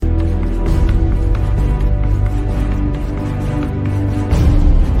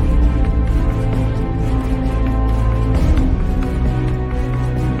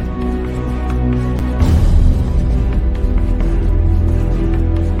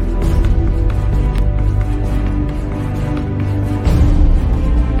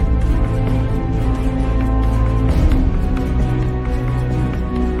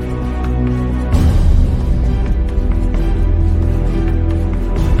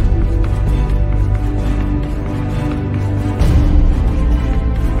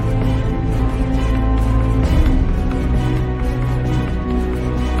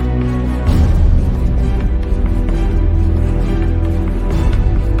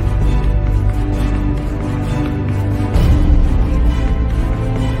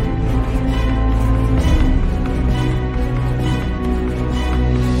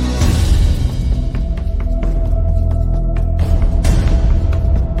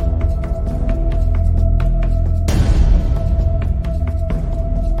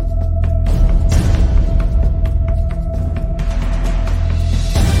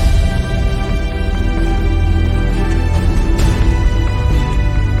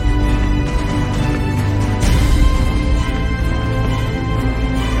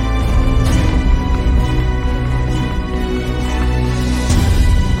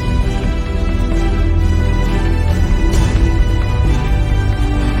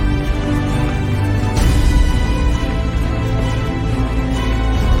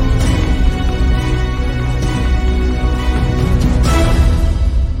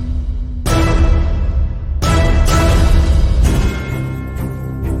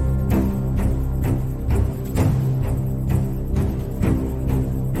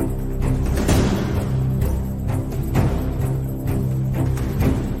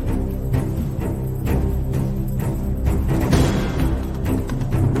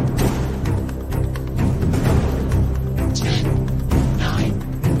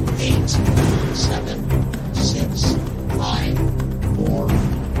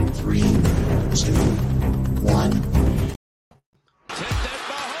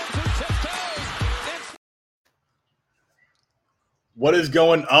What is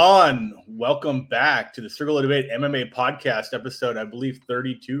going on? Welcome back to the Circle of Debate MMA podcast episode, I believe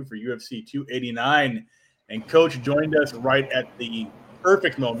 32 for UFC 289. And Coach joined us right at the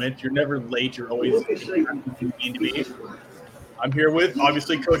perfect moment. You're never late. You're always mean to me. I'm here with,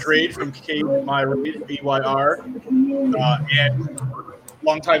 obviously, Coach Rage from My Rage, BYR, and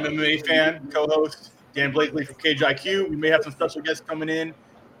longtime MMA fan, co-host Dan Blakely from Cage IQ. We may have some special guests coming in.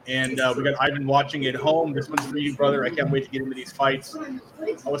 And we got Ivan watching at home. This one's for you, brother. I can't wait to get into these fights.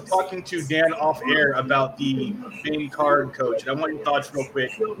 I was talking to Dan off air about the main card, Coach, and I want your thoughts real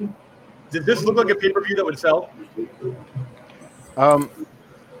quick. Does this look like a pay-per-view that would sell?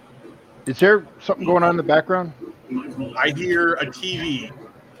 Is there something going on in the background? I hear a TV.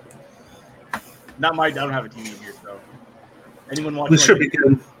 I don't have a TV here, so. Anyone watching? This should be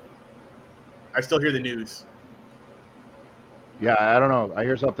good. I still hear the news. Yeah, I don't know. I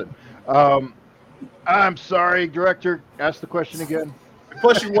hear something. I'm sorry, Director. Ask the question again. The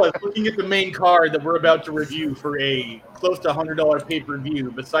question was, looking at the main card that we're about to review for a close to $100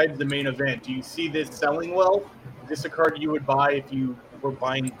 pay-per-view, besides the main event, do you see this selling well? Is this a card you would buy if you were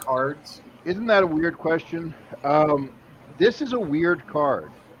buying cards? Isn't that a weird question? This is a weird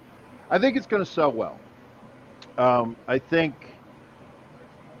card. I think it's going to sell well. I think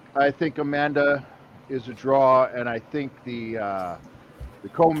Amanda is a draw, and I think the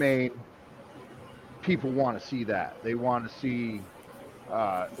co-main people want to see that. They want to see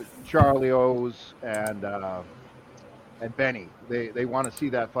Charlie O's and Benny. They want to see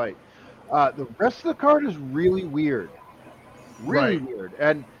that fight. The rest of the card is really weird, weird.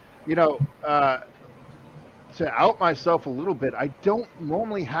 And to out myself a little bit, I don't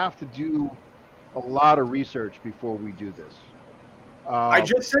normally have to do a lot of research before we do this. I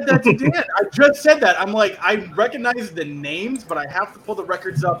just said that to Dan. I just said that. I'm like, I recognize the names, but I have to pull the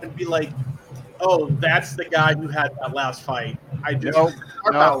records up and be like, oh, that's the guy who had that last fight.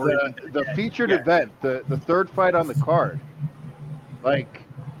 The featured event, the third fight on the card. Like,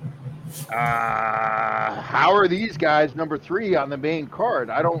 how are these guys number 3 on the main card?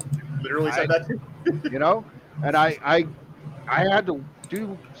 I don't literally said that too. And I had to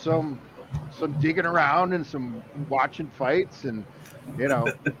do some digging around and some watching fights, and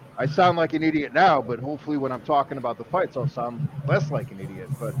I sound like an idiot now, but hopefully when I'm talking about the fights, I'll sound less like an idiot.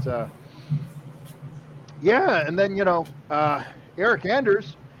 But yeah, and then Eric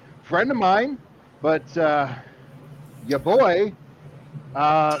Anders, friend of mine, but your boy.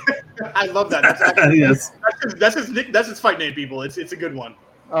 I love that. That's actually, yes. That's his fight name, people. It's a good one.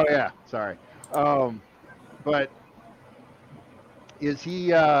 Oh yeah, sorry. But is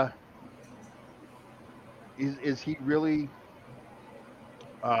he? Is he really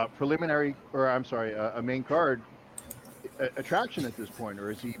preliminary, or I'm sorry, a main card attraction at this point, or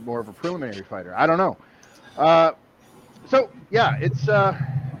is he more of a preliminary fighter? I don't know. So yeah, it's I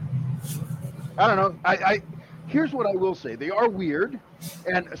don't know. I here's what I will say: they are weird,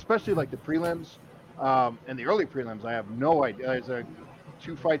 and especially like the prelims and the early prelims. I have no idea. There's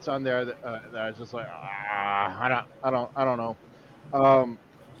 2 fights on there that I was just like, I don't know.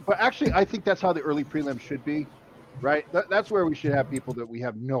 But actually, I think that's how the early prelims should be, right? That's where we should have people that we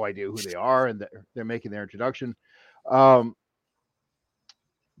have no idea who they are and they're making their introduction. But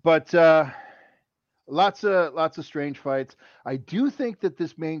lots of strange fights. I do think that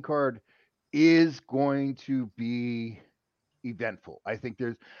this main card is going to be eventful. I think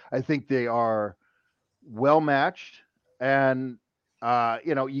they are well matched, and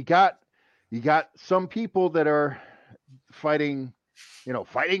you got some people that are fighting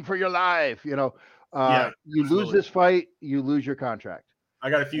for your life. You lose this fight, you lose your contract. I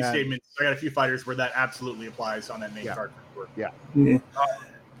got a few statements. I got a few fighters where that absolutely applies on that main card. Yeah.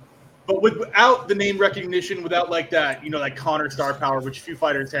 But without the name recognition, without like that, like Connor star power, which few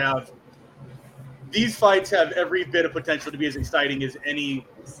fighters have, these fights have every bit of potential to be as exciting as any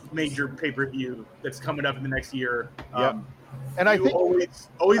major pay-per-view that's coming up in the next year. And I think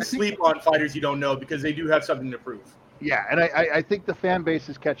always sleep on fighters you don't know, because they do have something to prove. Yeah, and I think the fan base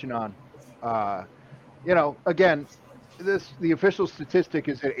is catching on. Again, the official statistic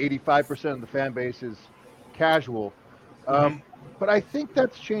is that 85% of the fan base is casual, but I think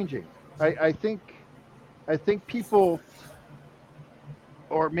that's changing. I think people,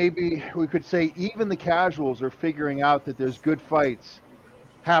 or maybe we could say even the casuals, are figuring out that there's good fights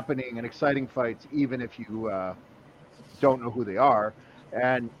happening and exciting fights, even if you don't know who they are,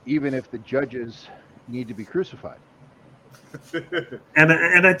 and even if the judges need to be crucified.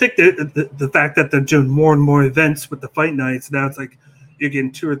 and I think the fact that they're doing more and more events with the fight nights, now it's like you're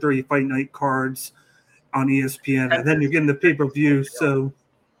getting 2 or 3 fight night cards on ESPN, and then you're getting the pay-per-view. So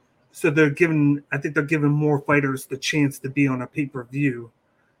So I think they're giving more fighters the chance to be on a pay-per-view.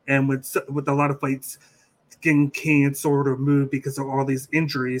 And with a lot of fights getting canceled or moved because of all these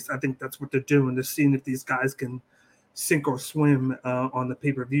injuries, I think that's what they're doing. They're seeing if these guys can sink or swim on the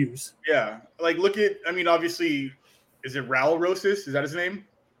pay-per-views. Yeah. Like, obviously, is it Raul Rosas? Is that his name?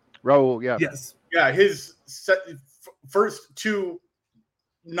 Raul, yeah. Yes. Yeah, his first two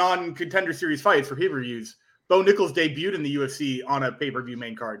non-contender series fights for pay-per-views, Bo Nichols debuted in the UFC on a pay-per-view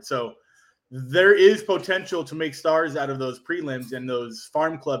main card. So there is potential to make stars out of those prelims and those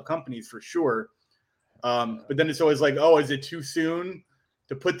farm club companies for sure. But then it's always like, oh, is it too soon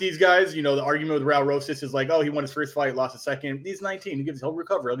to put these guys? You know, the argument with Raul Rosas is like, oh, he won his first fight, lost a second. He's 19. He'll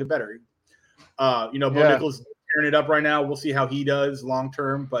recover. He'll get better. Bo Nichols tearing it up right now. We'll see how he does long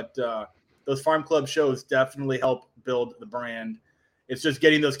term. But those farm club shows definitely help build the brand. It's just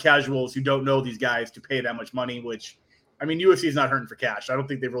getting those casuals who don't know these guys to pay that much money, which, UFC is not hurting for cash. I don't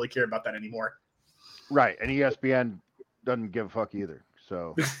think they really care about that anymore. Right. And ESPN doesn't give a fuck either.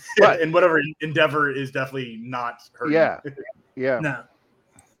 So, and whatever endeavor is definitely not hurting. Yeah. Yeah. No.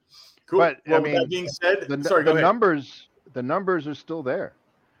 Cool. But with that being said, the numbers are still there.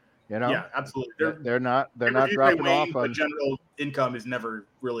 You know? Yeah, absolutely. They're not dropping off. But general income has never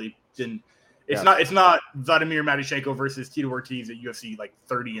really been. It's not Vladimir Matyshenko versus Tito Ortiz at UFC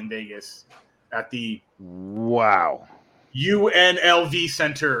 30 in Vegas at the UNLV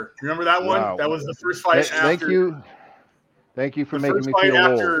Center. Remember that one? Wow. That was the first fight. Thank you for making me feel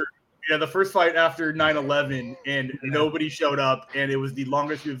old. Yeah, the first fight after 9/11, and nobody showed up, and it was the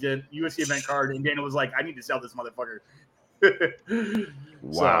longest UFC event card. And Dana was like, "I need to sell this motherfucker."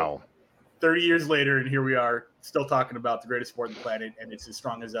 Wow. So, 30 years later, and here we are, still talking about the greatest sport on the planet, and it's as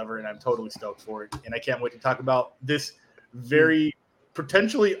strong as ever, and I'm totally stoked for it. And I can't wait to talk about this very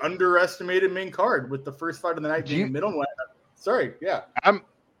potentially underestimated main card with the first fight of the night being middleweight. Sorry, yeah. I'm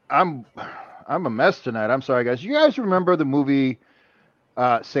a mess tonight. I'm sorry, guys. You guys remember the movie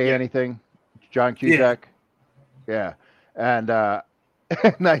Say Anything? John Cusack? Yeah. And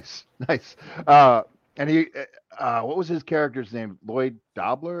nice. And he what was his character's name? Lloyd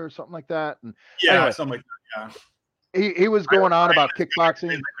Dobler or something like that? And anyway, something like that, yeah. He was going on about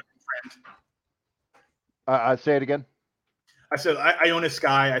kickboxing. Say it again. I said Iona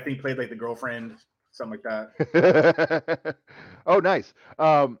Sky, I think, played the girlfriend, something like that. Oh, nice.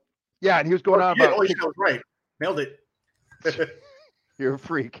 Yeah, and he was going on about. Holy shit, I was right. Nailed it. You're a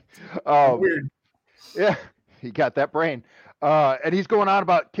freak. Weird. Yeah, he got that brain. And he's going on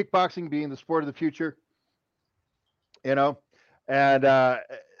about kickboxing being the sport of the future. You know, and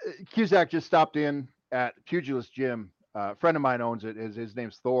Cusack just stopped in at Pugilist Gym. A friend of mine owns it. His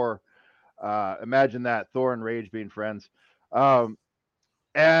name's Thor. Imagine that, Thor and Rage being friends. And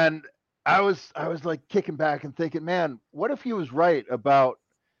I was like kicking back and thinking, man, what if he was right about,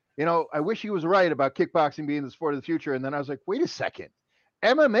 I wish he was right about kickboxing being the sport of the future. And then I was like, wait a second,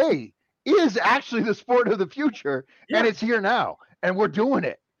 MMA is actually the sport of the future, and it's here now, and we're doing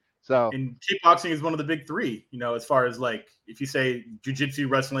it. So, and kickboxing is one of the big three, as far as if you say jiu-jitsu,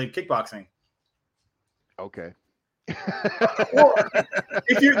 wrestling, kickboxing. Okay. Well,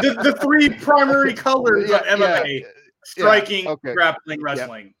 if you the three primary colors of MMA, striking, grappling,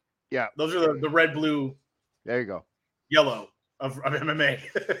 wrestling. Yeah. Those are the red, blue. There you go. Yellow of MMA.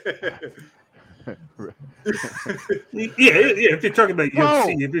 If you're talking about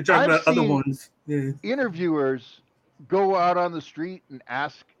UFC, if you're talking about other ones. Yeah. Interviewers go out on the street and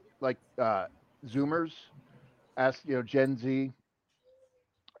ask Zoomers, ask Gen Z,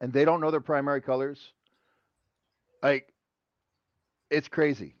 and they don't know their primary colors. It's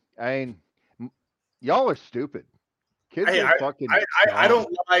crazy. I mean, y'all are stupid. Kids are fucking. I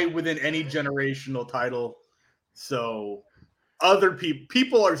don't lie within any generational title. So other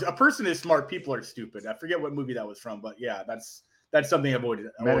people are. A person is smart. People are stupid. I forget what movie that was from, but yeah, that's something I've always.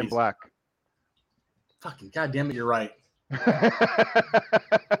 Men in Black. Fucking goddamn it, you're right.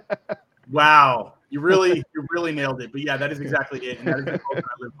 Wow, you really nailed it. But yeah, that is exactly it, and that is the quote I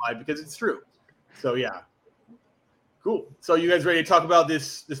live by because it's true. So yeah, cool. So you guys ready to talk about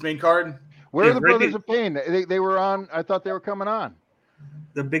this main card? Where are the Brothers of Pain? They were on. I thought they were coming on.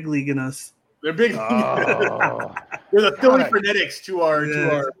 The big league in us. They're big. Oh. They're the Philly Phonetics to our.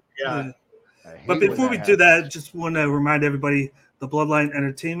 But before we do that, just want to remind everybody the Bloodline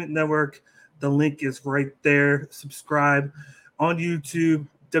Entertainment Network. The link is right there. Subscribe on YouTube.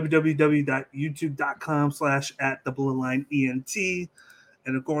 www.youtube.com/@thebloodlineent.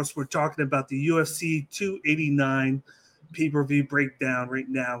 And of course, we're talking about the UFC 289 pay-per-view breakdown right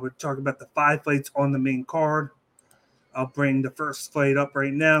now. We're talking about the 5 fights on the main card. I'll bring the first fight up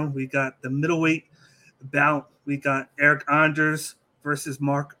right now. We got the middleweight bout. We got Eric Anders versus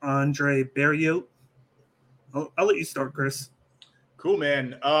Marc-Andre Barriault. I'll let you start, Chris. Cool,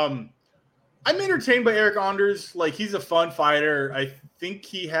 man. I'm entertained by Eric Anders. Like, he's a fun fighter. I think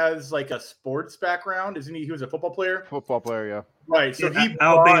he has like a sports background, isn't he? He was a football player. Football player, yeah. Right. So yeah,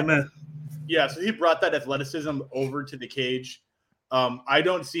 Alabama. So he brought that athleticism over to the cage. I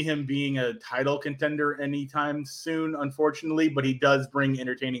don't see him being a title contender anytime soon, unfortunately, but he does bring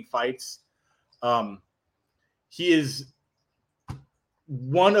entertaining fights. He is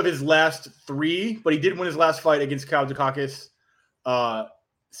one of his last 3, but he did win his last fight against Kyle Dukakis.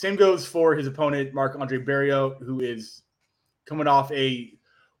 Same goes for his opponent, Marc-Andre Barriault, who is coming off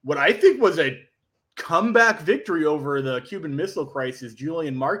what I think was a comeback victory over the Cuban Missile Crisis,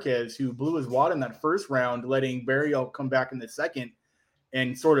 Julian Marquez, who blew his wad in that first round, letting Barriault come back in the second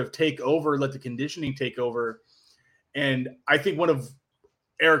and sort of take over, let the conditioning take over. And I think one of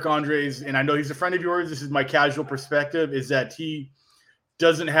Eric Andre's, and I know he's a friend of yours, this is my casual perspective, is that he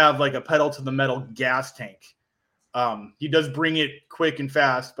doesn't have like a pedal to the metal gas tank. He does bring it quick and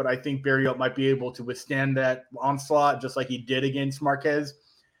fast, but I think Barriault might be able to withstand that onslaught just like he did against Marquez.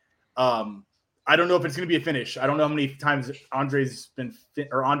 I don't know if it's going to be a finish. I don't know how many times Andres has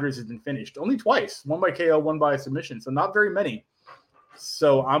been finished. Only twice. One by KO, one by submission. So not very many.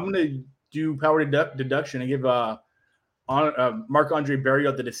 So I'm going to do power deduction and give Marc-Andre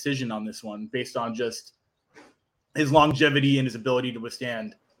Barriault the decision on this one based on just his longevity and his ability to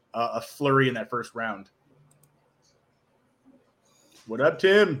withstand a flurry in that first round. What up,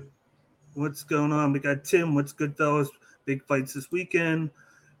 Tim? What's going on? We got Tim. What's good, fellas? Big fights this weekend.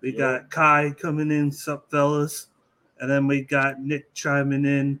 We got Kai coming in. Sup, fellas? And then we got Nick chiming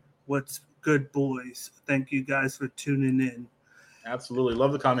in. What's good, boys? Thank you guys for tuning in. Absolutely.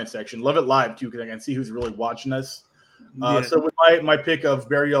 Love the comment section. Love it live, too, because I can see who's really watching us. Yeah. So with my pick of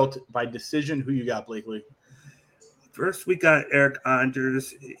Barriault by decision, who you got, Blakely? First, we got Eric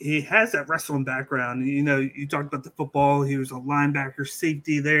Anders. He has that wrestling background. You know, you talked about the football. He was a linebacker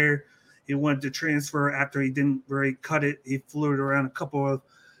safety there. He wanted to transfer after he didn't really cut it. He flew it around a couple of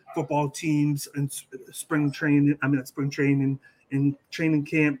football teams and spring training in training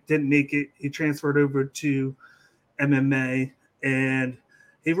camp, didn't make it. He transferred over to MMA, and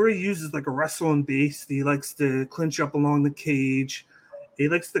he really uses like a wrestling base. He likes to clinch up along the cage. He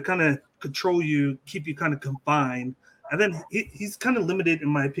likes to kind of control you, keep you kind of confined. And then he's kind of limited, in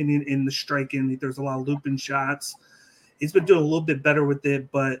my opinion, in the striking. There's a lot of looping shots. He's been doing a little bit better with it,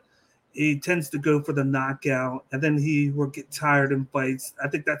 but he tends to go for the knockout, and then he will get tired in fights. I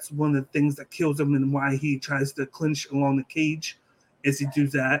think that's one of the things that kills him and why he tries to clinch along the cage is he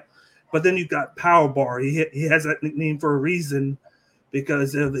does that. But then you've got Power Bar. He has that nickname for a reason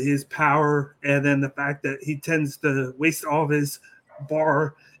because of his power, and then the fact that he tends to waste all of his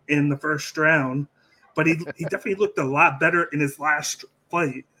bar in the first round. But he definitely looked a lot better in his last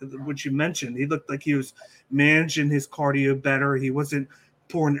fight, which you mentioned. He looked like he was managing his cardio better. He wasn't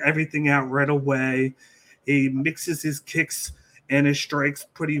pouring everything out right away. He mixes his kicks and his strikes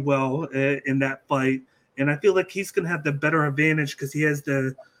pretty well in that fight. And I feel like he's going to have the better advantage because he has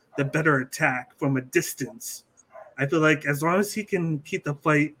the better attack from a distance. I feel like as long as he can keep the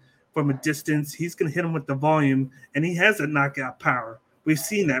fight from a distance, he's going to hit him with the volume, and he has a knockout power. We've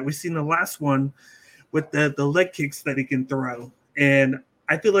seen that. We've seen the last one with the leg kicks that he can throw. And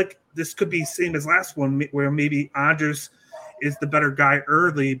I feel like this could be same as last one where maybe Anders is the better guy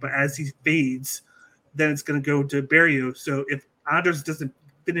early, but as he fades, then it's going to go to Barriault. So if Anders doesn't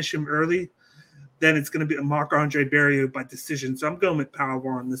finish him early, then it's going to be a Marc-Andre Barriault by decision. So I'm going with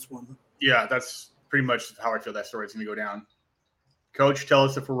Powerball on this one. Yeah, that's pretty much how I feel that story is going to go down. Coach, tell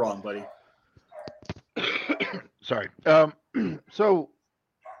us if we're wrong, buddy. Sorry. So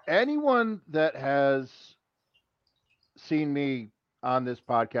anyone that has seen me on this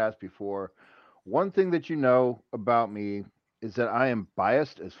podcast before, one thing that you know about me is that I am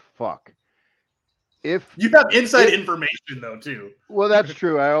biased as fuck. If you have inside information, though, too. Well, that's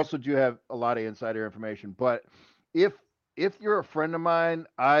true. I also do have a lot of insider information. But if you're a friend of mine,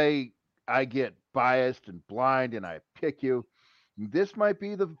 I get biased and blind, and I pick you. This might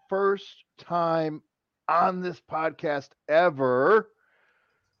be the first time on this podcast ever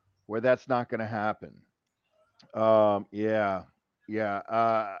where that's not going to happen. Yeah.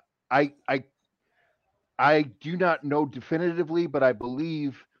 I do not know definitively, but I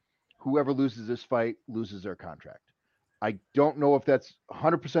believe whoever loses this fight loses their contract. I don't know if that's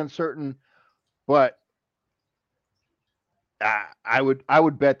 100% certain, but I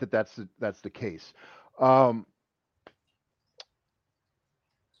would bet that that's the case.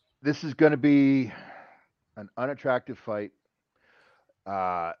 This is going to be an unattractive fight.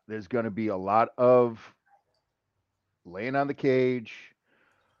 There's going to be a lot of laying on the cage.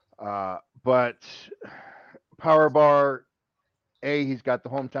 But Power Bar, he's got the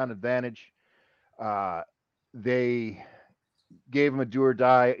hometown advantage. They gave him a do or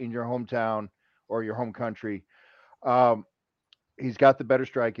die in your hometown or your home country. He's got the better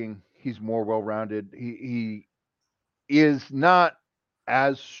striking. He's more well-rounded. He is not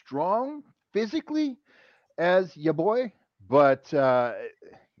as strong physically as your boy, but it's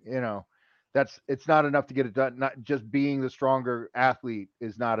not enough to get it done. Not just being the stronger athlete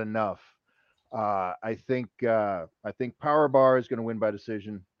is not enough. I think Power Bar is going to win by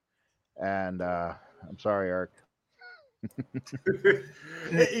decision, and I'm sorry, Eric.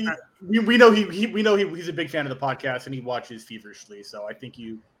 we know he's a big fan of the podcast and he watches feverishly. So I think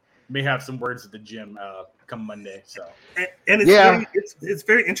you may have some words at the gym come Monday. So and it's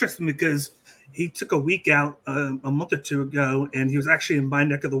very interesting because he took a week out a month or two ago, and he was actually in my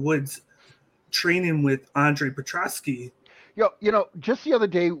neck of the woods training with Andre Petrosky. Just the other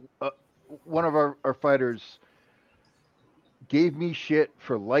day, one of our fighters gave me shit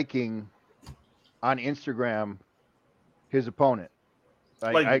for liking on Instagram his opponent.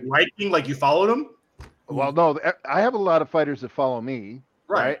 Liking, like you followed him? Well, no, I have a lot of fighters that follow me.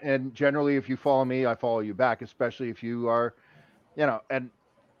 Right. And generally, if you follow me, I follow you back, especially if you are, and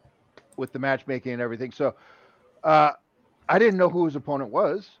with the matchmaking and everything. So I didn't know who his opponent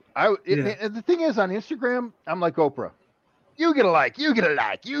was. And the thing is, on Instagram, I'm like Oprah. You get a like, you get a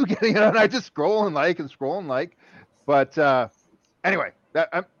like, and I just scroll and like and scroll and like. But anyway,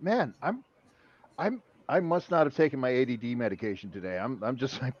 I must not have taken my ADD medication today. I'm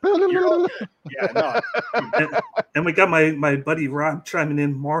just like, yeah, no. And we got my buddy Rob chiming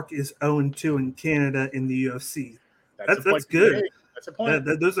in. Mark is 0-2 in Canada in the UFC. That's good. That's a point.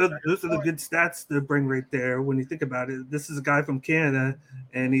 Those are the good stats to bring right there when you think about it. This is a guy from Canada,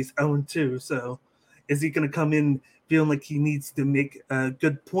 and he's 0-2. So, is he going to come in feeling like he needs to make a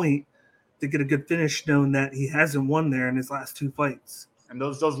good point to get a good finish, knowing that he hasn't won there in his last two fights? And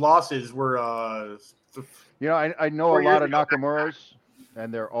those losses were, I know a lot of Nakamura's,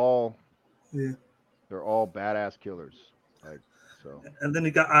 and they're all badass killers. So. And then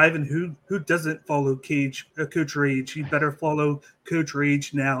you got Ivan, who doesn't follow Coach Rage. He better follow Coach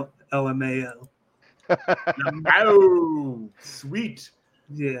Rage now, LMAO. Oh, sweet.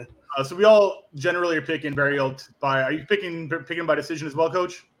 Yeah. So we all generally are picking are you picking by decision as well,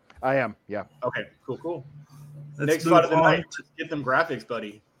 Coach? I am, yeah. Okay, cool. Let's Next fight of the night. Let's get them graphics,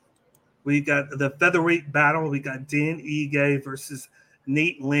 buddy. We got the featherweight battle. We got Dan Ige versus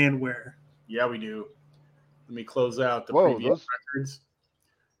Nate Landwehr. Yeah, we do. Let me close out the previous records.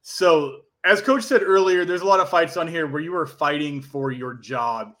 So, as Coach said earlier, there's a lot of fights on here where you were fighting for your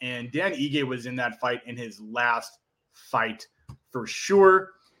job, and Dan Ige was in that fight in his last fight for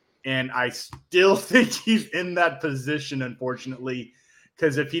sure. And I still think he's in that position, unfortunately,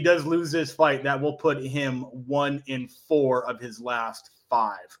 because if he does lose this fight, that will put him 1-4 of his last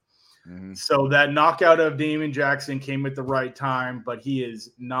 5. Mm-hmm. So that knockout of Damon Jackson came at the right time, but he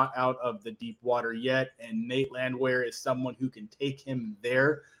is not out of the deep water yet. And Nate Landwehr is someone who can take him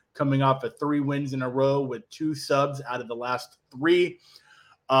there, coming off of 3 wins in a row with 2 subs out of the last 3.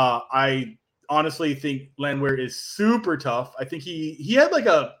 I honestly think Landwehr is super tough. I think he had like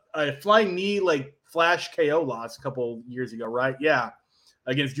a flying knee, like flash KO loss a couple years ago, right? Yeah,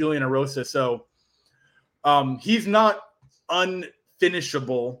 against Julian Erosa. So he's not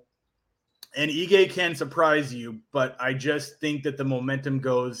unfinishable. And Ige can surprise you, but I just think that the momentum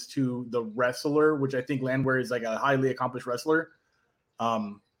goes to the wrestler, which I think Landwehr is like a highly accomplished wrestler.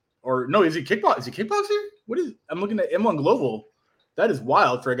 Or no, is he kickboxer? Is he kickboxer? What is? I'm looking at M1 Global. That is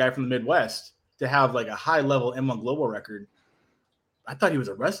wild for a guy from the Midwest to have like a high level M1 Global record. I thought he was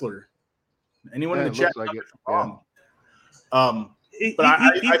a wrestler. Anyone in the chat? Like it.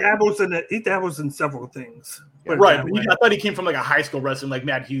 He dabbles in several things. Right. I thought he came from like a high school wrestling, like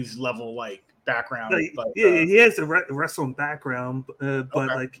Matt Hughes level, like background. He has a wrestling background, but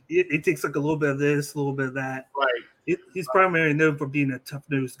like it takes like a little bit of this, a little bit of that. Right. He's primarily known for being a tough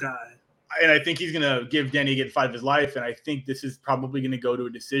nosed guy. And I think he's going to give Danny a fight of his life. And I think this is probably going to go to a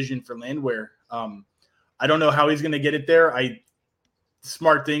decision for Landwehr. I don't know how he's going to get it there.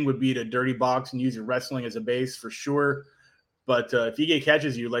 Smart thing would be to dirty box and use your wrestling as a base for sure. But if Ige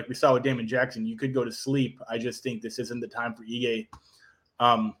catches you, like we saw with Damon Jackson, you could go to sleep. I just think this isn't the time for Ige.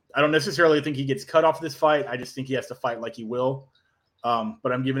 I don't necessarily think he gets cut off this fight. I just think he has to fight like he will.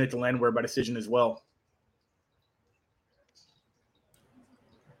 But I'm giving it to Landwehr by decision as well.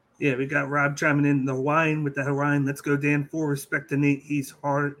 Yeah, we got Rob chiming in the wine with the Hawaiian. Let's go, Dan. Full respect to Nate. He's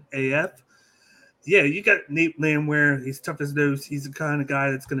hard AF. Yeah, you got Nate Landwehr. He's tough as nails. He's the kind of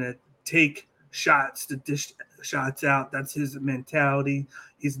guy that's going to take shots to dish shots out. That's his mentality.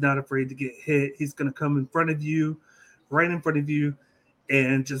 He's not afraid to get hit. He's going to come in front of you, right in front of you,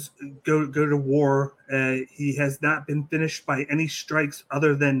 and just go to war. He has not been finished by any strikes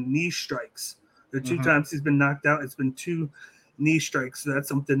other than knee strikes. The two times he's been knocked out, it's been 2 knee strikes. So that's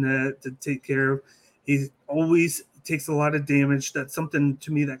something to take care of. He always takes a lot of damage. That's something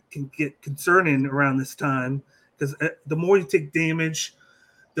to me that can get concerning around this time, because the more you take damage,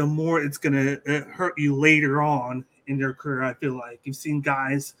 the more it's going to hurt you later on in your career. I feel like you've seen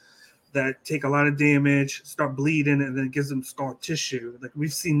guys that take a lot of damage, start bleeding, and then it gives them scar tissue. Like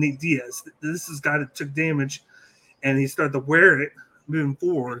we've seen Nate Diaz. This is a guy that took damage, and he started to wear it moving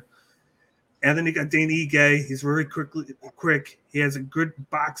forward. And then you got Dan Ige. He's very quick. He has a good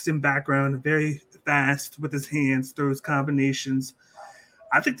boxing background, very fast with his hands, throws combinations.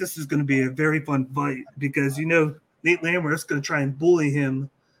 I think this is going to be a very fun fight because, Nate Landwehr's going to try and bully him,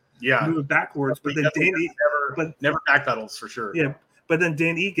 move backwards. But then never backpedals for sure. Yeah, but then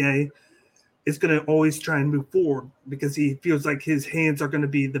Dan Ige is going to always try and move forward because he feels like his hands are going to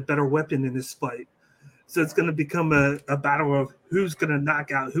be the better weapon in this fight. So it's going to become a battle of who's going to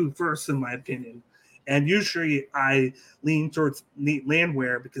knock out who first, in my opinion. And usually I lean towards Nate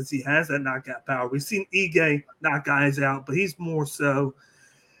Landwehr because he has that knockout power. We've seen Ige knock guys out, but he's more so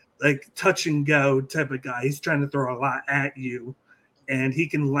like touch and go type of guy. He's trying to throw a lot at you, and he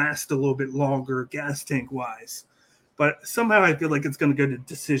can last a little bit longer gas tank wise. But somehow I feel like it's going to go to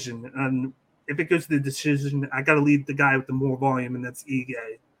decision. And if it goes to the decision, I got to lead the guy with the more volume, and that's Ige.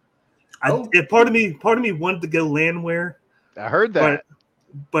 Part of me wanted to go Landwehr. I heard that,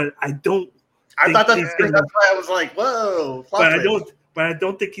 but I don't. I thought that's why I was like, "Whoa!" But I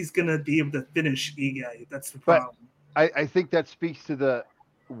don't think he's gonna be able to finish Ige. That's the problem. I think that speaks to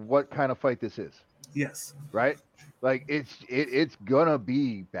what kind of fight this is. Yes. Right. Like it's gonna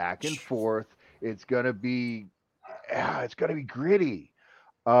be back and forth. It's gonna be gritty.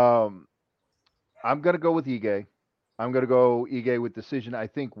 I'm gonna go with Ige. I'm going to go Ige with decision. I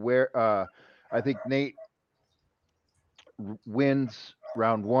think Nate wins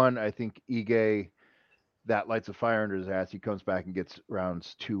round 1. I think Ige, that lights a fire under his ass. He comes back and gets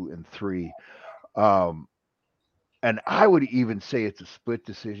rounds 2 and 3. And I would even say it's a split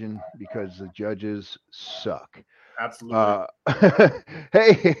decision because the judges suck. Absolutely.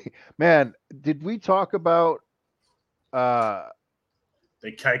 Hey, man, did we talk about the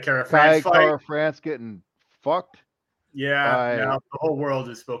Kai France getting fucked? Yeah, now the whole world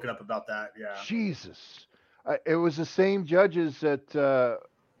has spoken up about that. Yeah, Jesus, it was the same judges that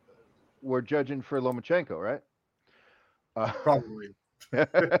were judging for Lomachenko, right? Probably.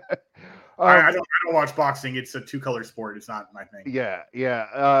 I don't watch boxing. It's a 2-color sport. It's not my thing. Yeah.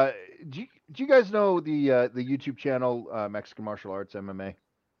 Do you guys know the YouTube channel Mexican Martial Arts MMA?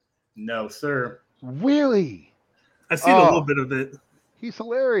 No, sir. Really? I've seen a little bit of it. He's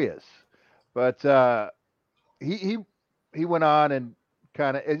hilarious, but he went on and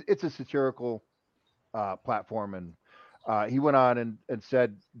kind of it's a satirical platform, and he went on and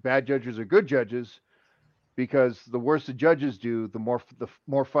said bad judges are good judges because the worse the judges do, the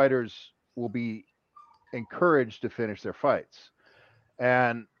more fighters will be encouraged to finish their fights.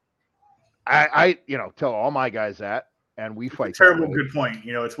 And I tell all my guys that, and we fight. Terrible good point.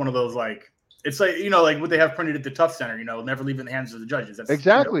 It's one of those it's like what they have printed at the Tough Center, never leave in the hands of the judges. That's,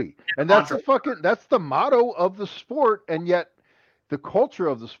 exactly. And that's the motto of the sport. And yet the culture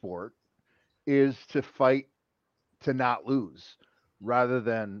of the sport is to fight to not lose rather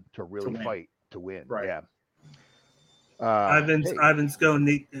than to really fight to win. Right. Yeah. Ivan's going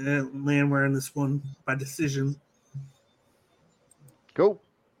Nate Landwehr in this one by decision. Cool.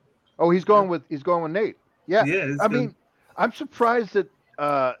 Oh, he's going with Nate. Yeah. I mean, I'm surprised that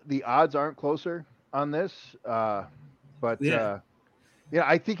the odds aren't closer on this, but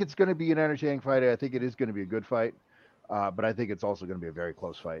I think it's going to be an entertaining fight. I think it is going to be a good fight, but I think it's also going to be a very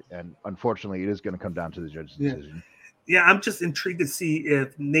close fight. And unfortunately, it is going to come down to the judge's decision. Yeah, I'm just intrigued to see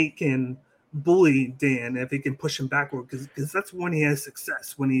if Nate can bully Dan, if he can push him backward, because that's when he has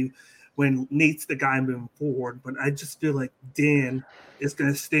success, when Nate's the guy moving forward. But I just feel like Dan is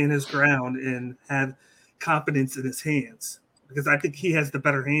going to stand his ground and have confidence in his hands, because I think he has the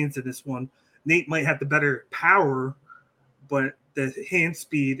better hands in this one. Nate might have the better power, but the hand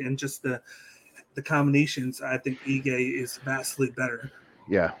speed and just the combinations, I think Ige is vastly better.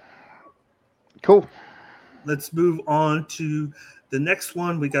 Yeah. Cool. Let's move on to the next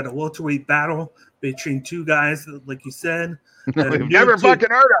one. We got a welterweight battle between two guys, like you said. We've never fucking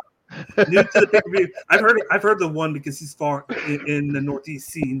heard of. New to the pay-per-view. I've heard the one because he's far in the Northeast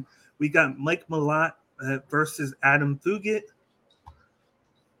scene. We got Mike Malott versus Adam Fugit.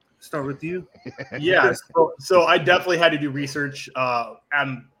 start with you. Yeah, so I definitely had to do research.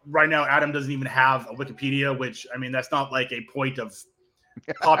 And right now, Adam doesn't even have a Wikipedia, which I mean, that's not like a point of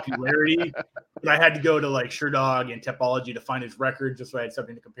popularity. But I had to go to like SureDog and Topology to find his record, just so I had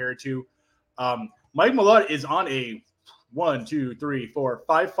something to compare it to. Mike Malott is on a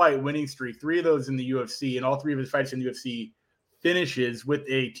 5 fight winning streak. 3 of those in the UFC, and all 3 of his fights in the UFC finishes with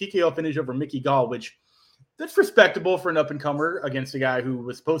a TKO finish over Mickey Gall, which that's respectable for an up-and-comer against a guy who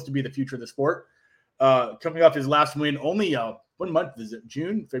was supposed to be the future of the sport. Coming off his last win only, what month is it?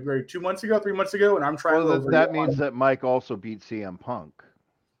 June, February, 2 months ago, 3 months ago, and I'm trying to that means that Mike also beat CM Punk.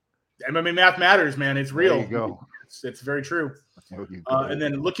 MMA math matters, man. It's real. There you go. It's very true. And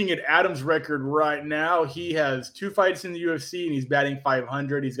then looking at Adam's record right now, he has 2 fights in the UFC, and he's batting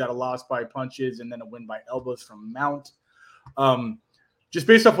 500. He's got a loss by punches and then a win by elbows from Mount. Just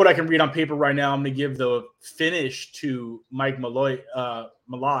based off what I can read on paper right now, I'm going to give the finish to Mike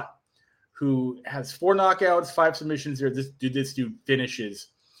Malott, who has 4 knockouts, 5 submissions here. This dude finishes.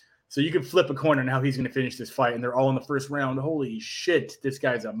 So you can flip a coin on how he's going to finish this fight, and they're all in the first round. Holy shit, this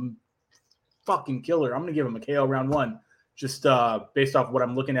guy's a fucking killer. I'm going to give him a KO round 1, just based off what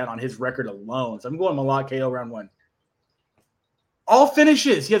I'm looking at on his record alone. So I'm going Malott KO round 1. All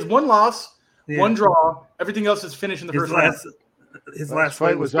finishes. He has 1 loss, 1 draw. Everything else is finished in the first round. His last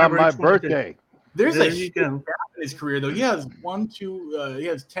fight was on my birthday. There's a huge gap in his career, though. He has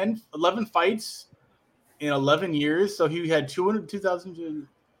 11 fights in 11 years. So he had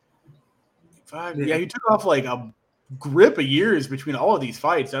 2005. Yeah, he took off like a grip of years between all of these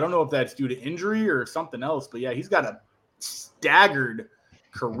fights. I don't know if that's due to injury or something else, but yeah, he's got a staggered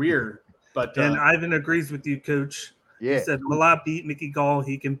career. But and Ivan agrees with you, Coach. Yeah. He said Malott beat Mickey Gall.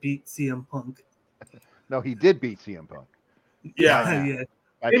 He can beat CM Punk. No, he did beat CM Punk. Yeah.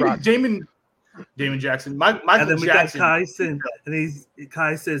 Damon Jackson. Michael and then we Jackson. Got Kai, and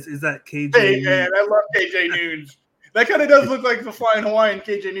Kai says, "Is that KJ?" Hey man, I love KJ Nunes. That kind of does look like the Flying Hawaiian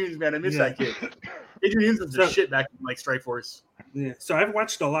KJ Nunes, man. I miss that kid. KJ Nunes was the shit back in like Strikeforce. Yeah. So I've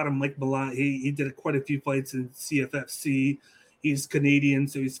watched a lot of Mike Malott. He did quite a few fights in CFFC. He's Canadian,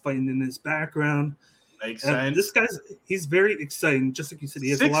 so he's fighting in his background. Makes sense. This he's very exciting. Just like you said, he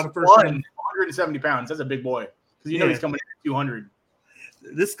has 6'1", a lot of first 170 pounds. That's a big boy. Because he's coming in at 200.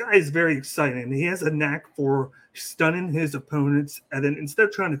 This guy is very exciting. He has a knack for stunning his opponents, and then instead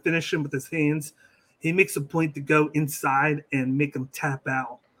of trying to finish him with his hands, he makes a point to go inside and make him tap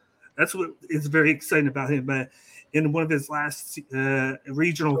out. That's what is very exciting about him. But in one of his last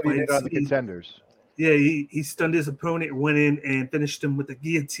regional fights, on the contenders. Yeah, he stunned his opponent, went in and finished him with a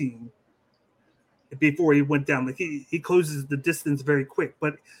guillotine before he went down. Like he closes the distance very quick,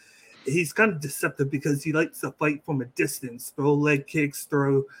 but he's kind of deceptive because he likes to fight from a distance, throw leg kicks,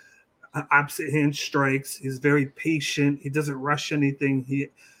 throw opposite hand strikes. He's very patient. He doesn't rush anything. He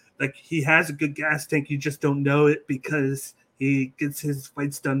has a good gas tank. You just don't know it because he gets his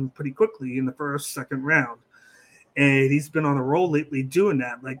fights done pretty quickly in the first, second round. And he's been on a roll lately doing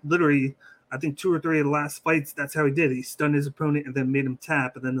that. Like literally, I think 2 or 3 of the last fights, that's how he did it. He stunned his opponent and then made him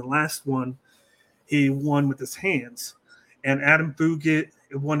tap. And then the last one, he won with his hands. And Adam Fugit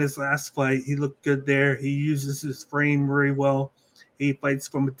won his last fight. He looked good there. He uses his frame very well. He fights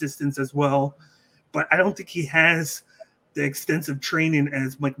from a distance as well. But I don't think he has the extensive training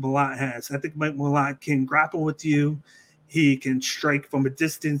as Mike Malott has. I think Mike Malott can grapple with you. He can strike from a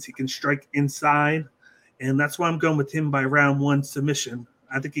distance. He can strike inside. And that's why I'm going with him by round 1 submission.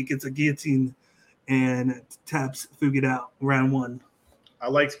 I think he gets a guillotine and taps Fugit out round 1. I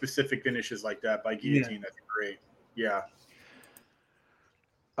like specific finishes like that by guillotine. Yeah. That's great. Yeah.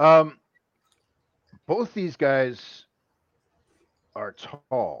 Both these guys are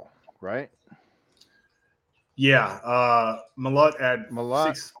tall, right? Yeah. Malott at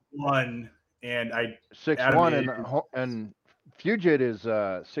 6'1", and 6'1", and Fugit is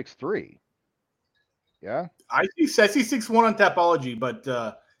 6'3". Yeah, I see 6'1" on Topology, but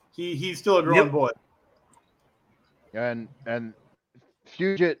he's still a growing boy. And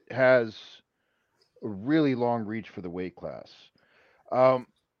Fugit has a really long reach for the weight class.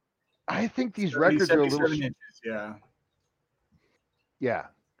 I think these records are a little. Inches, yeah,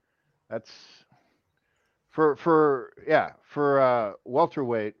 that's for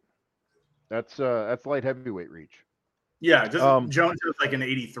welterweight. That's light heavyweight reach. Yeah, just Jones was like an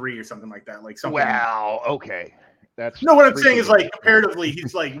 83 or something like that. Like something. Wow. Okay. That's no. What I'm saying is like comparatively,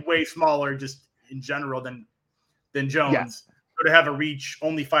 he's like way smaller just in general than Jones. Yeah. So to have a reach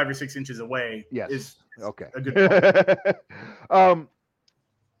only 5 or 6 inches away is okay. A good point.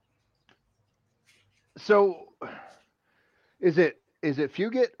 So is it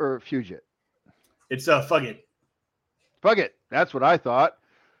Fugit or Fugit? It's Fugit. Fugit. That's what I thought.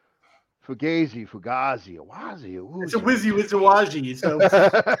 Fugazi, Awazi. It's a Wizzy Wizawaji. So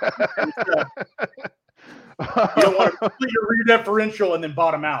you don't want to complete your redeferential and then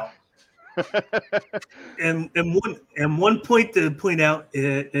bottom out. And one point to point out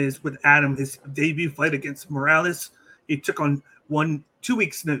is with Adam, his debut fight against Morales, he took on 2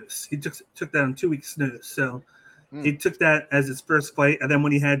 weeks notice. He took that on 2 weeks notice. So he took that as his first fight, and then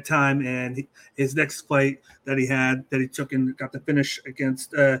when he had time, and his next fight that he took and got the finish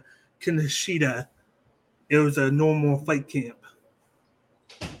against Kinoshita, it was a normal fight camp.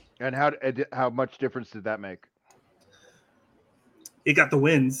 And how much difference did that make? He got the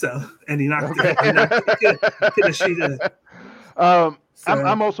win, and he knocked Kinoshita.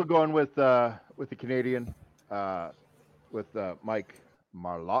 I'm also going with the Canadian, with Mike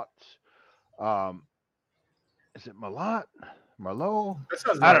Marlot. Is it Marlot? Marlot? That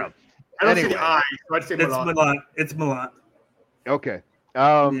sounds I don't know. I don't see the I, so I'd say Marlot. It's Marlot. Okay.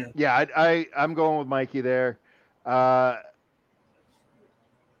 I'm going with Mikey there.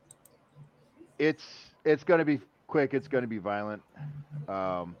 It's going to be quick. It's going to be violent.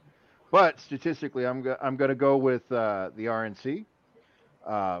 But statistically, I'm going to go with the RNC.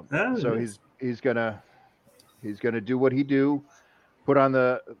 He's gonna do what he do. Put on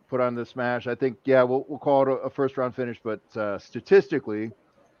the smash. I think we'll call it a first round finish. But statistically,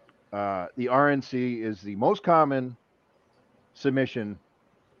 the RNC is the most common submission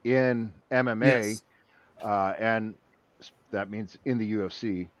in MMA, yes. And that means in the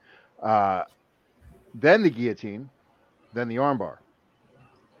UFC. Then the guillotine, then the armbar.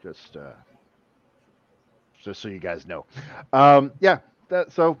 Just so you guys know.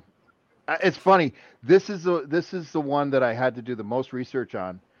 It's funny. This is the one that I had to do the most research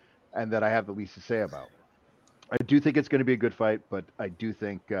on, and that I have the least to say about. I do think it's going to be a good fight, but I do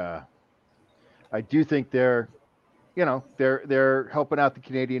think they're they're helping out the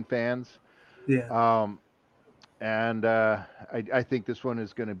Canadian fans. Yeah. I think this one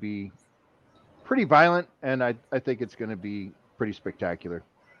is going to be pretty violent, and I think it's going to be pretty spectacular.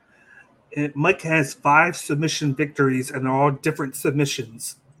 Mike has 5 submission victories, and they're all different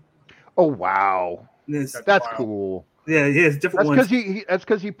submissions. Oh wow, that's cool. Yeah, he has different ones. That's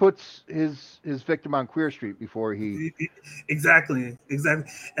because he puts his victim on Queer Street before he. Exactly. And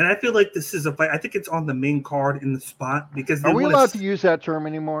I feel like this is a fight. I think it's on the main card in the spot because. Are we allowed to use that term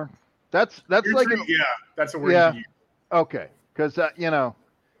anymore? That's like that's a word. Yeah. Okay, because I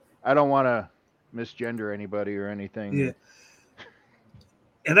don't want to misgender anybody or anything. Yeah.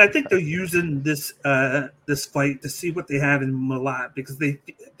 And I think they're using this fight to see what they have in Malat because they're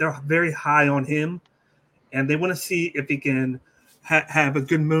very high on him, and they want to see if he can have a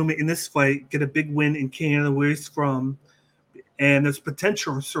good moment in this fight, get a big win in Canada where he's from, and there's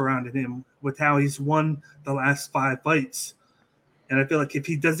potential surrounding him with how he's won the last 5 fights. And I feel like if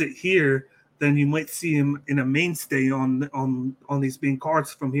he does it here, then you might see him in a mainstay on these main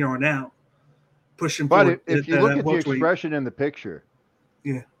cards from here on out, pushing. But if you look at the expression in the picture.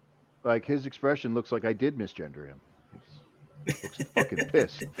 Yeah. Like his expression looks like I did misgender him. He looks fucking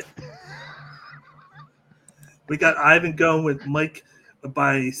pissed. We got Ivan going with Mike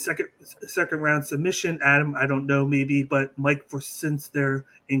by second round submission. Adam, I don't know, maybe, but Mike since they're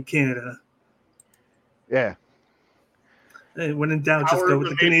in Canada. Yeah. Hey, when in doubt, just go with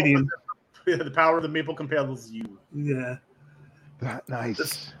the Canadian. The power of the maple compels you. Yeah.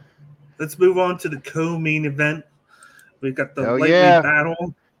 Nice. Let's move on to the co-main event. We got the lightweight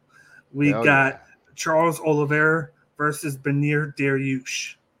battle. We got Charles Oliveira versus Benir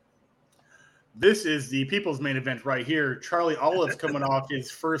Dariush. This is the people's main event right here. Charlie Olive's coming off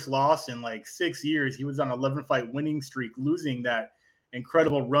his first loss in like 6 years. He was on an 11-fight winning streak, losing that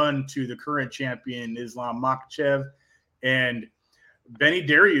incredible run to the current champion, Islam Makhachev. And Benny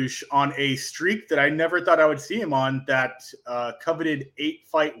Dariush on a streak that I never thought I would see him on, that coveted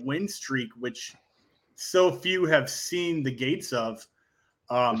 8-fight win streak, which so few have seen the gates of.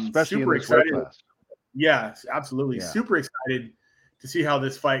 Especially super in this excited. weight class. Yeah, absolutely. Yeah. Super excited to see how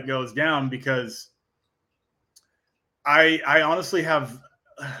this fight goes down because I honestly have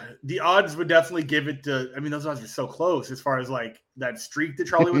the odds would definitely give it to. I mean, those odds are so close as far as like that streak that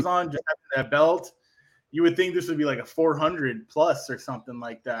Charlie was on, just having that belt. You would think this would be like a 400 plus or something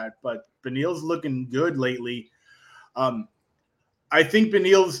like that, but Benil's looking good lately. I think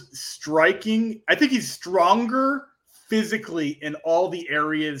Benil's striking. I think he's stronger physically in all the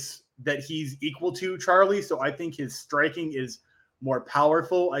areas that he's equal to Charlie. So I think his striking is more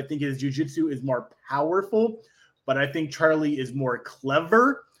powerful. I think his jiu-jitsu is more powerful, but I think Charlie is more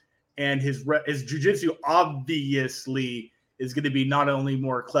clever, and his jiu-jitsu obviously is going to be not only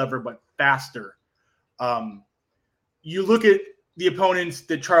more clever, but faster. You look at the opponents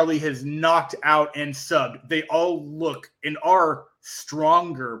that Charlie has knocked out and subbed, they all look and are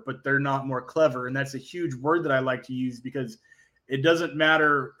stronger, but they're not more clever. And that's a huge word that I like to use because it doesn't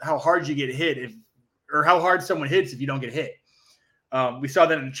matter how hard you get hit or how hard someone hits if you don't get hit. We saw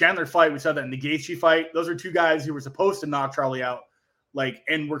that in the Chandler fight. We saw that in the Gaethje fight. Those are two guys who were supposed to knock Charlie out,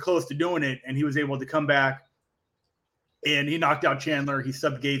 and were close to doing it. And he was able to come back and he knocked out Chandler. He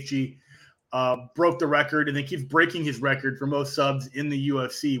subbed Gaethje. Broke the record and then keeps breaking his record for most subs in the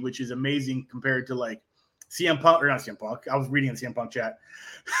UFC, which is amazing compared to like CM Punk, or not CM Punk. I was reading in CM Punk chat.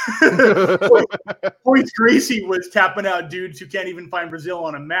 Royce Gracie was tapping out dudes who can't even find Brazil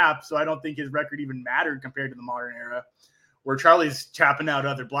on a map, so I don't think his record even mattered compared to the modern era, where Charlie's tapping out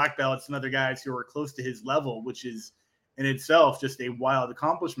other black belts and other guys who are close to his level, which is in itself just a wild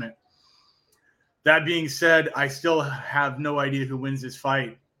accomplishment. That being said, I still have no idea who wins this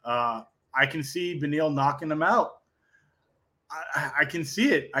fight. I can see Beneil knocking him out. I can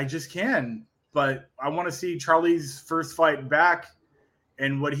see it. I just can. But I want to see Charlie's first fight back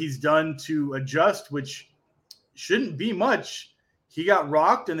and what he's done to adjust, which shouldn't be much. He got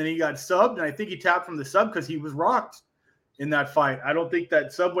rocked and then he got subbed, and I think he tapped from the sub because he was rocked in that fight. I don't think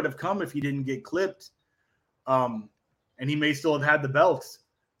that sub would have come if he didn't get clipped. And he may still have had the belts.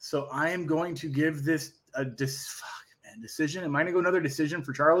 So I am going to give this a decision. Am I going to go another decision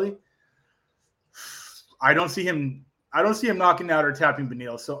for Charlie? I don't see him knocking out or tapping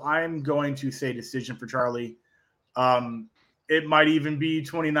Beneil. So I'm going to say decision for Charlie. It might even be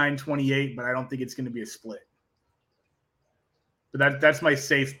 29-28, but I don't think it's going to be a split. But that's my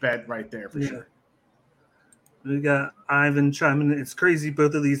safe bet right there for sure. We got Ivan chiming in. It's crazy.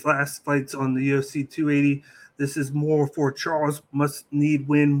 Both of these last fights on the UFC 280. This is more for Charles must need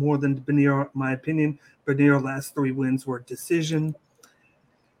win more than Beneil, in my opinion. Beneil's last 3 wins were decision.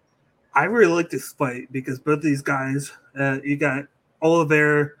 I really like this fight because both of these guys, you got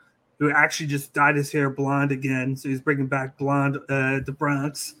Oliveira, who actually just dyed his hair blonde again. So he's bringing back blonde the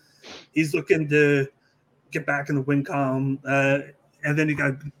Bronx. He's looking to get back in the win column. And then you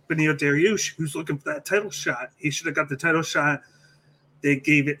got Beneil Dariush, who's looking for that title shot. He should have got the title shot. They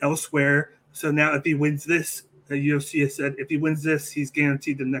gave it elsewhere. So now if he wins this, the UFC has said if he wins this, he's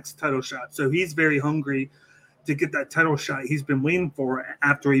guaranteed the next title shot. So he's very hungry to get that title shot he's been waiting for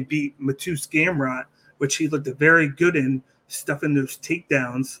after he beat Matus Gamrot, which he looked very good in, stuffing those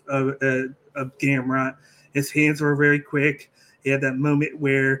takedowns of Gamrot. His hands were very quick. He had that moment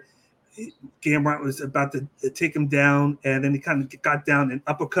where Gamrot was about to take him down, and then he kind of got down and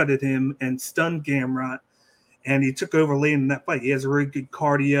uppercutted him and stunned Gamrot, and he took over late in that fight. He has a really good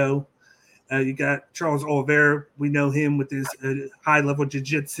cardio. You got Charles Oliveira. We know him with his high-level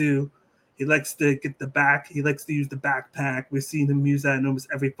jiu-jitsu. He likes to get the back. He likes to use the backpack. We've seen him use that in almost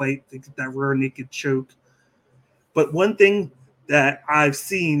every fight to get that rear naked choke. But one thing that I've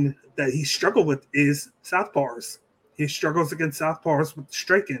seen that he struggled with is southpaws. He struggles against southpaws with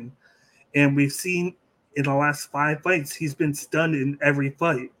striking. And we've seen in the last 5 fights, he's been stunned in every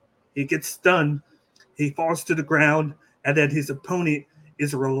fight. He gets stunned, he falls to the ground, and then his opponent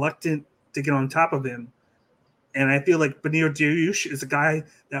is reluctant to get on top of him. And I feel like Beneil Dariush is a guy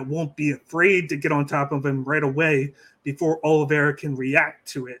that won't be afraid to get on top of him right away before Oliveira can react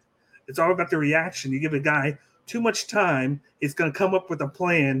to it. It's all about the reaction. You give a guy too much time, he's going to come up with a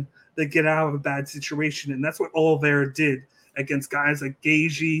plan to get out of a bad situation. And that's what Oliveira did against guys like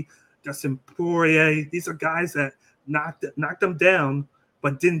Gaethje, Dustin Poirier. These are guys that knocked him down,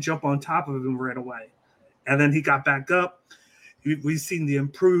 but didn't jump on top of him right away. And then he got back up. We've seen the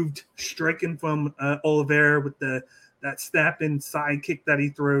improved striking from Oliveira with that snap-in side kick that he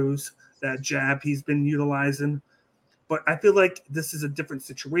throws, that jab he's been utilizing. But I feel like this is a different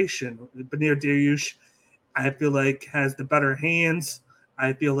situation. Beneil Dariush, I feel like, has the better hands.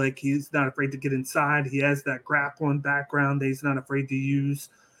 I feel like he's not afraid to get inside. He has that grappling background that he's not afraid to use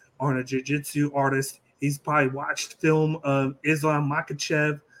on a jiu-jitsu artist. He's probably watched film of Islam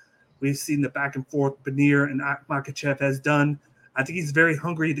Makhachev. We've seen the back and forth Beneil and Makhachev has done. I think he's very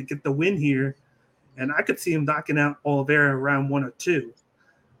hungry to get the win here, and I could see him knocking out Oliveira around 1 or 2.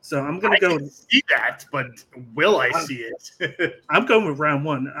 So I'm going to go. See that, but will I see it? I'm going with round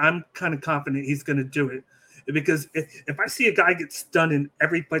 1. I'm kind of confident he's going to do it because if I see a guy get stunned in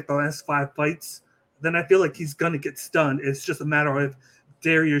every fight the last 5 fights, then I feel like he's going to get stunned. It's just a matter of if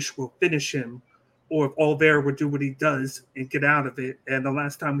Dariush will finish him or if Oliveira will do what he does and get out of it. And the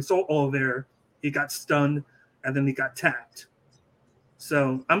last time we saw Oliveira, he got stunned and then he got tapped.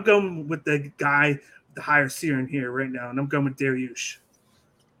 So I'm going with the guy with the higher ceiling here right now, and I'm going with Dariush.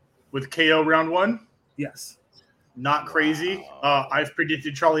 With KO round 1? Yes. Not crazy. I've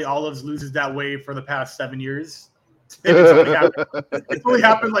predicted Charlie Olives loses that way for the past 7 years. It's only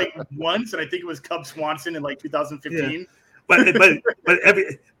happened like once, and I think it was Cub Swanson in like 2015. Yeah.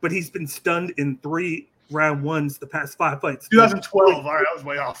 But he's been stunned in 3 round ones the past 5 fights. 2012. All right, I was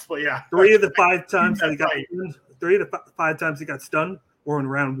way off, but yeah. 3 of the 5 times he got stunned, 3 of the 5 times he got stunned were in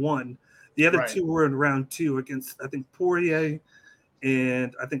round 1. The other 2 were in round 2 against, I think, Poirier,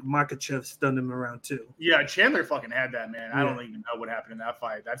 and I think Makachev stunned him in round 2. Yeah, Chandler fucking had that, man. I don't even know what happened in that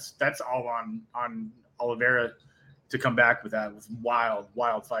fight. That's all on Oliveira to come back with that. It was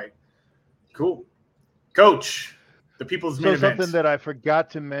wild fight. Cool. Coach, the people's main event. Something that I forgot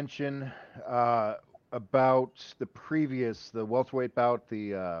to mention about the welterweight bout,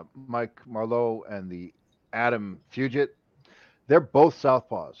 the Mike Marlowe and the Adam Fugit, they're both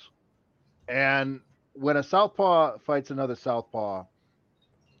southpaws. And when a southpaw fights another southpaw,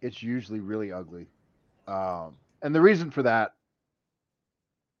 it's usually really ugly. And the reason for that,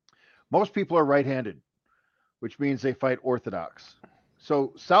 most people are right-handed, which means they fight orthodox.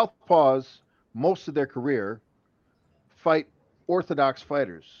 So southpaws, most of their career, fight orthodox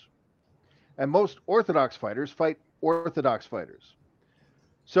fighters. And most orthodox fighters fight orthodox fighters.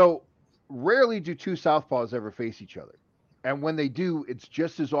 So rarely do 2 southpaws ever face each other. And when they do, it's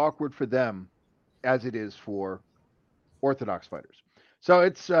just as awkward for them as it is for orthodox fighters. So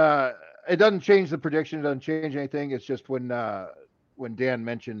it doesn't change the prediction. It doesn't change anything. It's just when Dan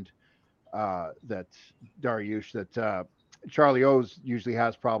mentioned that Dariush, that Charlie O's usually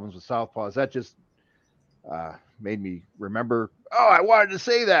has problems with southpaws, that just made me remember, I wanted to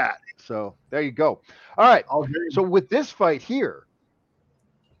say that. So there you go. All right. So with this fight here,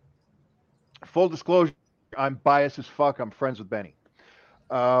 full disclosure, I'm biased as fuck. I'm friends with Benny.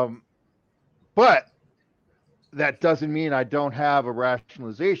 But that doesn't mean I don't have a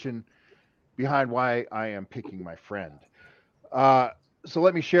rationalization behind why I am picking my friend. So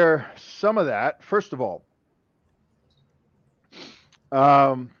let me share some of that. First of all,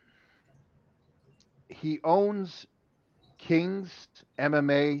 he owns King's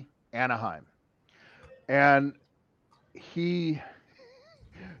MMA Anaheim, and he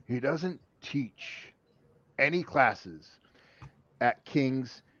doesn't teach any classes at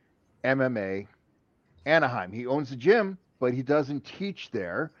King's MMA Anaheim. He owns a gym, but he doesn't teach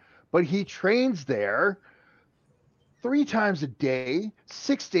there, but he trains there 3 times a day,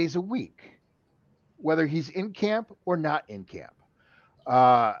 6 days a week, whether he's in camp or not in camp.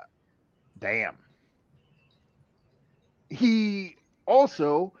 Damn. He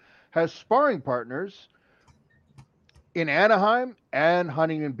also has sparring partners in Anaheim and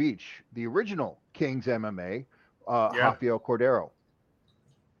Huntington Beach, the original King's MMA, Rafael Cordero.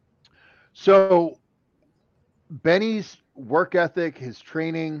 So Benny's work ethic, his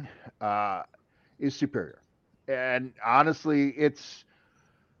training is superior. And honestly, it's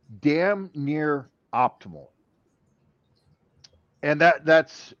damn near optimal. And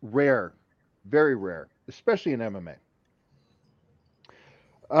that's rare, very rare, especially in MMA.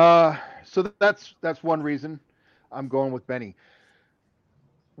 So that's one reason I'm going with Benny.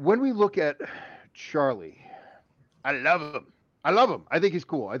 When we look at Charlie, I love him. I think he's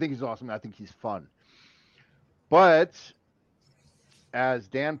cool. I think he's awesome. I think he's fun. But as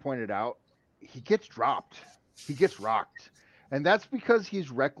Dan pointed out, he gets dropped. He gets rocked. And that's because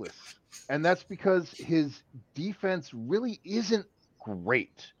he's reckless. And that's because his defense really isn't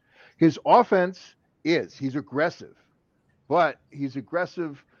great. His offense is. He's aggressive. But he's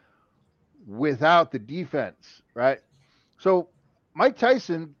aggressive without the defense, right? So Mike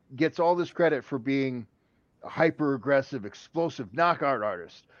Tyson gets all this credit for being a hyper-aggressive, explosive knockout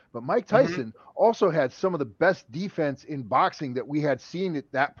artist. But Mike Tyson also had some of the best defense in boxing that we had seen at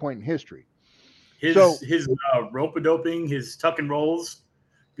that point in history. His rope-a-doping, his tuck and rolls,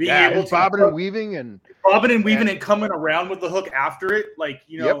 being able to bobbing and weaving and coming around with the hook after it, like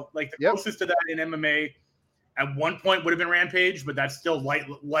the closest to that in MMA at one point would have been Rampage, but that's still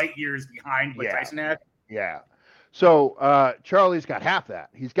light years behind what Tyson had. Yeah. So Charlie's got half that.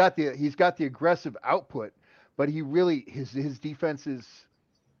 He's got the aggressive output, but he really his defense is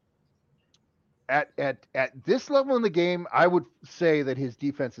at this level in the game. I would say that his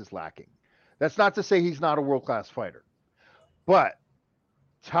defense is lacking. That's not to say he's not a world-class fighter, but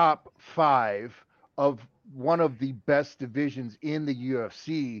top 5 of one of the best divisions in the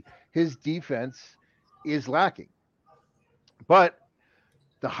UFC, his defense is lacking. But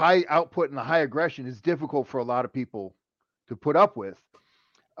the high output and the high aggression is difficult for a lot of people to put up with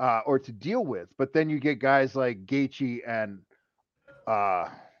or to deal with. But then you get guys like Gaethje and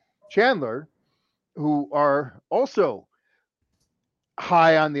Chandler, who are also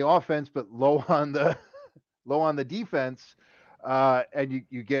high on the offense but low on the defense, and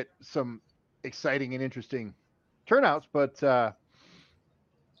you get some exciting and interesting turnouts, but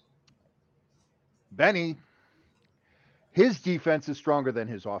Benny, his defense is stronger than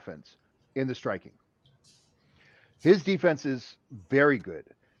his offense in the striking. His defense is very good.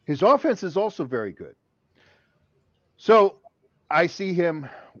 His offense is also very good. So I see him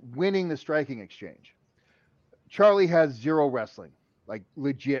winning the striking exchange. Charlie has zero wrestling, like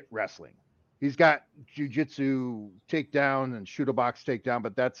legit wrestling. He's got jiu-jitsu takedown and shoot a box takedown,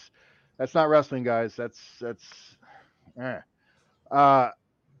 but that's not wrestling, guys. That's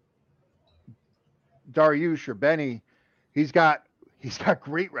Dariush or Benny, he's got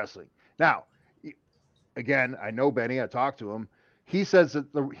great wrestling. Now, again, I know Benny. I talked to him. He says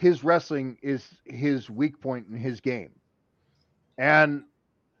that his wrestling is his weak point in his game, and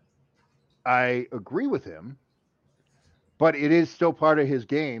I agree with him. But it is still part of his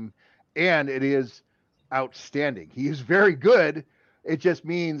game, and it is outstanding. He is very good. It just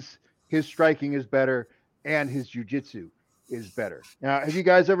means his striking is better and his jiu-jitsu is better. Now, have you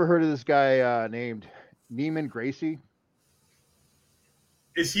guys ever heard of this guy named Neiman Gracie?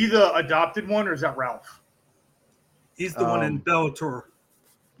 Is he the adopted one, or is that Ralph? He's the one in Bellator.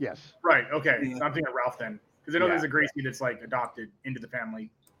 Yes. Right. Okay. Yeah. So I'm thinking of Ralph then, because I know there's a Gracie that's like adopted into the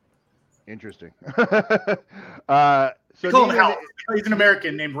family. Interesting. So call him Half. He's an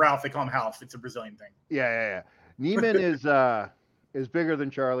American named Ralph. They call him Half. It's a Brazilian thing. Yeah. Neiman is bigger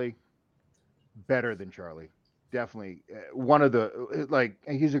than Charlie, better than Charlie. Definitely one of the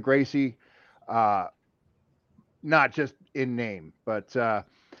he's a Gracie, not just in name, but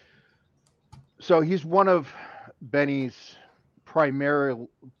so he's one of Benny's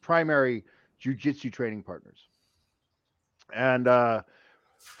primary jiu-jitsu training partners, and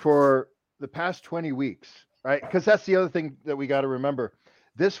for the past 20 weeks, right? Because that's the other thing that we got to remember.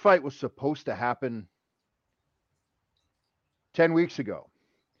 This fight was supposed to happen 10 weeks ago.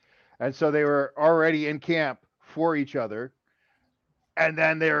 And so they were already in camp for each other. And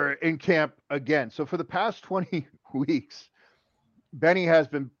then they were in camp again. So for the past 20 weeks, Benny has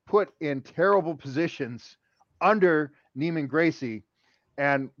been put in terrible positions under Neiman Gracie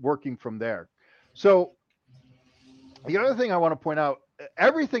and working from there. So the other thing I want to point out,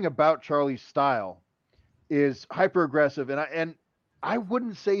 everything about Charlie's style is hyper aggressive, and I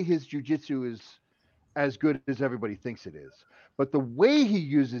wouldn't say his jiu-jitsu is as good as everybody thinks it is, but the way he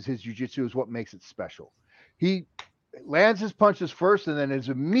uses his jiu-jitsu is what makes it special. He lands his punches first and then is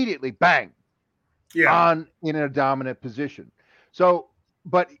immediately bang in a dominant position. So,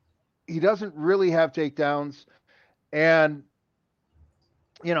 but he doesn't really have takedowns, and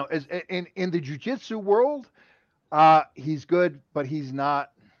as in the jiu-jitsu world, he's good, but he's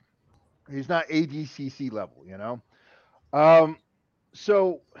not ADCC level,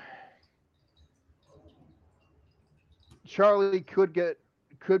 So Charlie could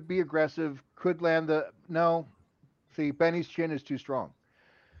be aggressive, could land Benny's chin is too strong.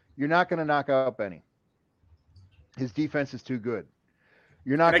 You're not going to knock out Benny. His defense is too good.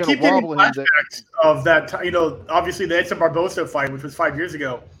 You're not going to wobble him. Of that, obviously the Edson Barbosa fight, which was 5 years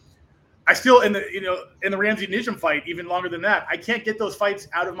ago. I still in the Ramsey Nisham fight, even longer than that. I can't get those fights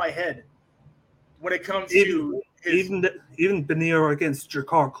out of my head when it comes to even Benio against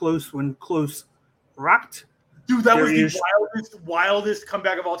Jakar Close when Close rocked. Dude, that was the wildest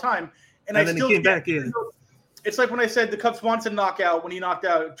comeback of all time. And I then still he came back in. It's like when I said the Cub Swanson knockout when he knocked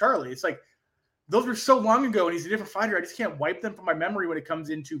out Charlie. It's like those were so long ago, and he's a different fighter. I just can't wipe them from my memory when it comes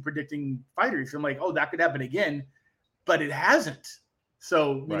into predicting fighters. I'm like, oh, that could happen again, but it hasn't.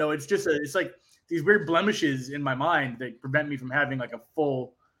 So, it's just it's like these weird blemishes in my mind that prevent me from having like a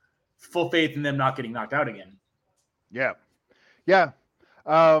full faith in them not getting knocked out again. Yeah.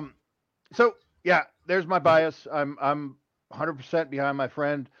 So there's my bias. I'm 100% behind my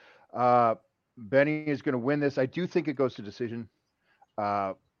friend. Benny is going to win this. I do think it goes to decision.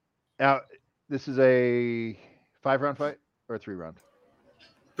 Now this is a 5-round fight or a 3-round?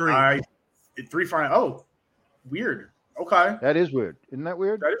 3. 3-round. Oh, weird. Okay. That is weird. Isn't that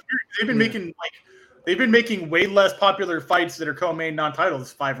weird? That is weird. They've been making way less popular fights that are co-main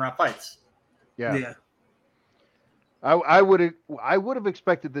non-titles 5-round fights. Yeah. I would have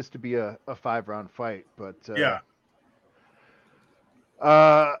expected this to be a 5-round fight, but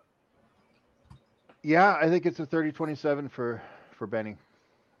I think it's a 30-27 for Benny.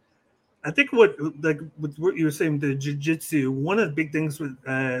 I think with what you were saying, the jiu-jitsu, one of the big things with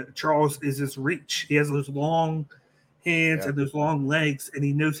Charles is his reach. He has those long hands and those long legs, and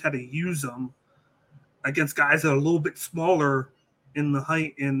he knows how to use them against guys that are a little bit smaller in the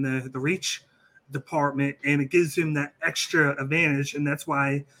height and the reach department, and it gives him that extra advantage. And that's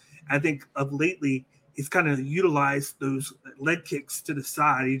why I think of lately he's kind of utilized those leg kicks to the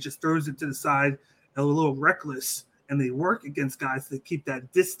side. He just throws it to the side a little reckless, and they work against guys that keep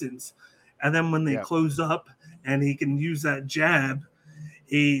that distance. And then when they close up and he can use that jab,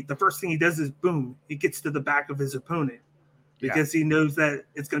 the first thing he does is boom, he gets to the back of his opponent because he knows that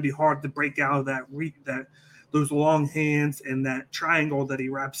it's going to be hard to break out of that those long hands and that triangle that he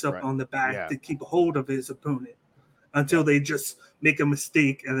wraps up on the back to keep a hold of his opponent until they just make a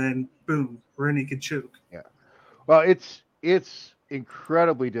mistake and then boom, rear naked choke. Yeah. Well, it's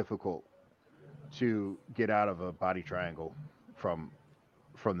incredibly difficult to get out of a body triangle from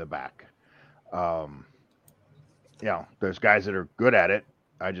the back. There's guys that are good at it.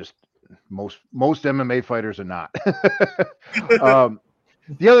 Most MMA fighters are not. The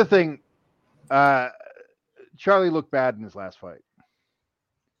other thing, Charlie looked bad in his last fight.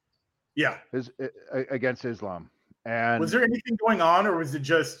 Yeah, against Islam. And was there anything going on, or was it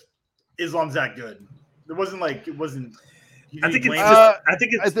just Islam's that good? It wasn't. I think it was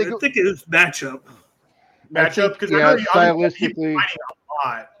matchup because stylistically, a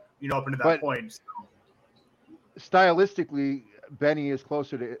lot, up into that point. So. Stylistically, Benny is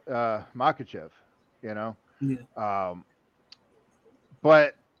closer to Makhachev,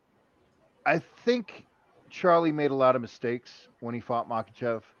 but I think Charlie made a lot of mistakes when he fought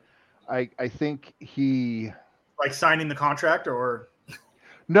Makhachev. I think he signing the contract or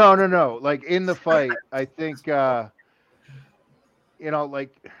no. Like in the fight, I think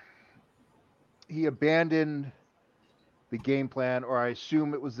he abandoned the game plan, or I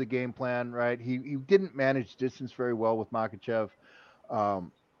assume it was the game plan, right? He didn't manage distance very well with Makhachev.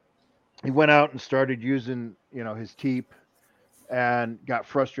 He went out and started using, his teep and got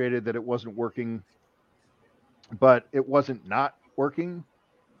frustrated that it wasn't working, but it wasn't not working.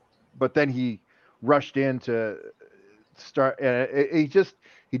 But then he rushed in to start, and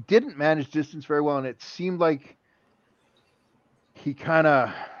he didn't manage distance very well, and it seemed like he kind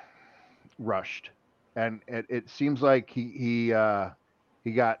of rushed. And it seems like he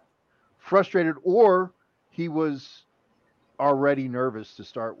got frustrated, or he was already nervous to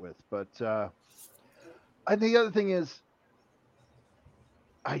start with. But and the other thing is,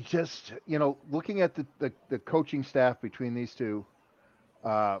 I just looking at the coaching staff between these two,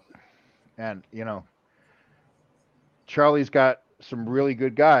 and Charlie's got some really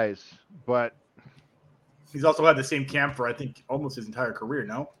good guys, but he's also had the same camp for I think almost his entire career.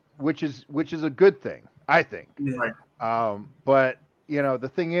 No. Which is a good thing, I think. Yeah. But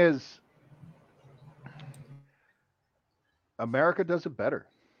the thing is, America does it better,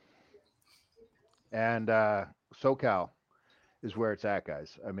 and SoCal is where it's at,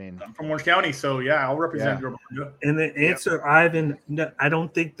 guys. I mean, I'm from Orange County, so yeah, I'll represent. And the answer, Ivan, no, I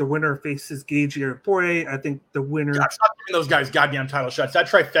don't think the winner faces Gaethje or Poirier. I think the winner. I'm not giving those guys goddamn title shots. That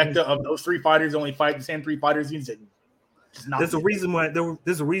trifecta of those three fighters only fight the same three fighters. There's a reason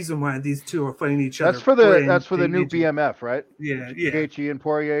why these two are fighting each other. That's for the new BMF, right? Yeah. Gaethje and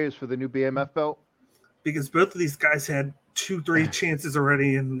Poirier is for the new BMF belt. Because both of these guys had 2-3 chances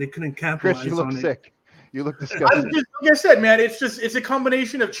already, and they couldn't capitalize on it. Chris, you look sick. You look disgusting. Like I said, man, it's a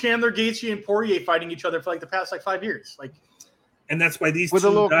combination of Chandler, Gaethje, and Poirier fighting each other for the past 5 years. And that's why these with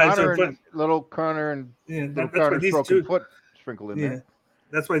two guys little Connor and Connor's broken foot sprinkled in there.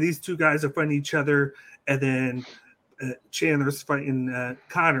 That's why these two guys are fighting each other, and then Chandler's fighting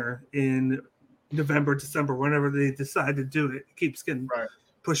Connor in November, December, whenever they decide to do it. It keeps getting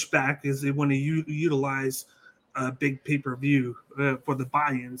pushed back because they want to utilize a big pay-per-view for the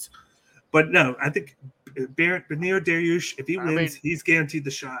buy-ins. But no, I think Beneil Dariush, if he wins, he's guaranteed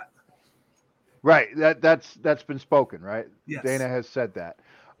the shot. Right. That's been spoken, right? Yes. Dana has said that.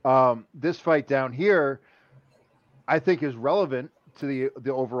 This fight down here, I think, is relevant to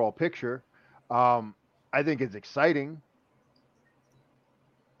the overall picture. I think it's exciting.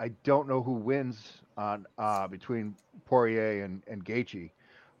 I don't know who wins on between Poirier and Gaethje.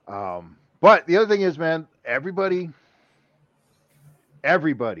 But the other thing is, man, everybody,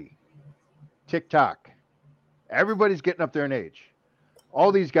 TikTok, everybody's getting up there in age.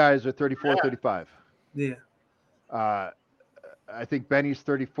 All these guys are 34, 35. Yeah. I think Benny's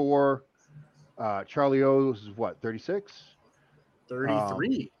 34. Charlie O's is what, 36?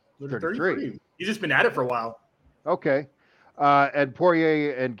 33. 33. He's just been at it for a while. Okay. And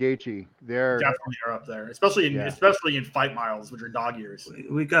Poirier and Gaethje, they're definitely are up there, especially in fight miles, which are dog years.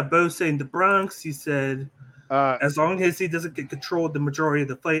 We got Bo saying the Bronx. He said, as long as he doesn't get control of the majority of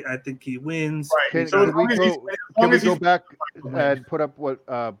the fight, I think he wins. Right. Can we go back and put up what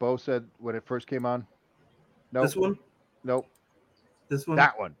Bo said when it first came on? No. This one? Nope. This one?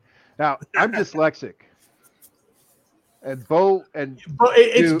 That one. Now, I'm dyslexic. And Bo and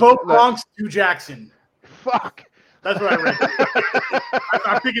it's Bo Bronx to Jackson. Fuck. That's what I read.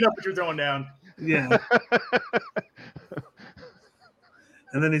 I'm picking up what you're throwing down. Yeah.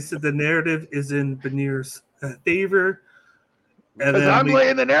 And then he said the narrative is in Benir's favor. Because I'm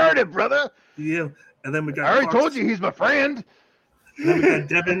laying the narrative, brother. Yeah. And then we got. I already told you he's my friend. And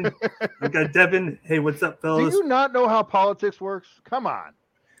then we got Devin. Hey, what's up, fellas? Do you not know how politics works? Come on.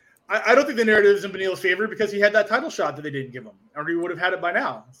 I don't think the narrative is in Benil's favor because he had that title shot that they didn't give him, or he would have had it by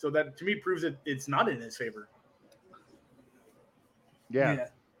now. So that to me proves that it's not in his favor. Yeah.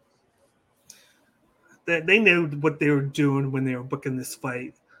 They knew what they were doing when they were booking this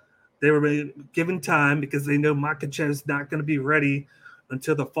fight. They were given time because they know Makhachev's not going to be ready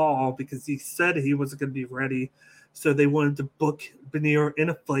until the fall because he said he wasn't going to be ready. So they wanted to book Benir in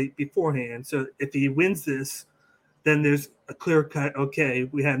a fight beforehand. So if he wins this, then there's a clear cut, okay,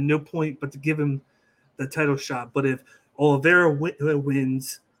 we have no point but to give him the title shot. But if Oliveira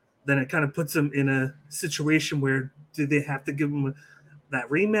wins, then it kind of puts him in a situation where do they have to give him that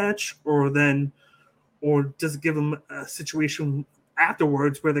rematch or does it give him a situation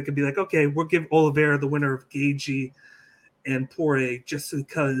afterwards where they could be like, okay, we'll give Oliveira the winner of Gaethje and Poirier just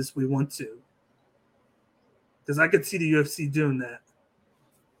because we want to. Because I could see the UFC doing that.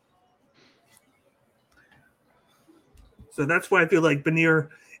 So that's why I feel like Benir,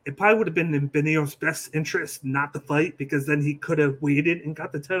 it probably would have been in Benir's best interest not to fight because then he could have waited and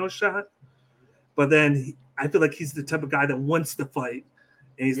got the title shot. But then I feel like he's the type of guy that wants to fight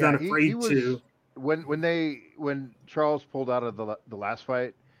and he's not afraid to. When Charles pulled out of the last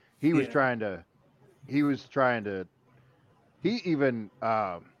fight, he was trying to. He and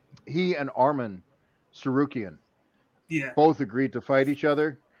Arman Sarukian both agreed to fight each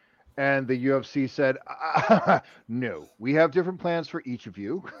other. And the UFC said, no, we have different plans for each of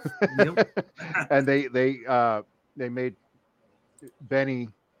you. Yep. And they made Benny,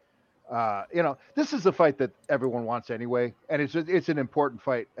 this is a fight that everyone wants anyway. And it's an important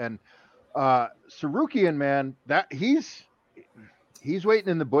fight. And Sarukian, man, that he's waiting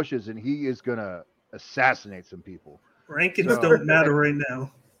in the bushes and he is going to assassinate some people. Rankings don't matter right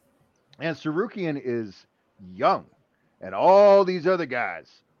now. And Sarukian is young and all these other guys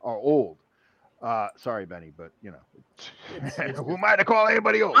are old. Sorry, Benny, but who am I to call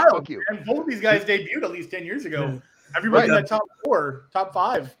anybody old? Fuck you. And both of these guys debuted at least 10 years ago. Everybody in that top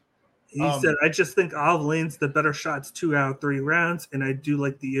 5. He said, I just think Olive lands the better shots 2 out of 3 rounds, and I do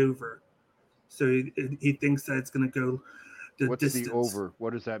like the over. So he thinks that it's going to go the distance. What's the over?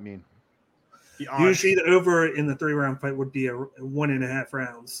 What does that mean? Usually the over in the 3-round fight would be a 1.5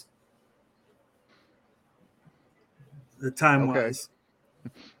 rounds. The time-wise.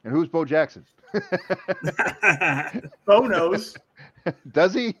 And who's Bo Jackson? Bo knows.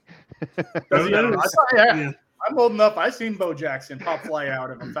 Does he? I'm old enough. I've seen Bo Jackson pop fly out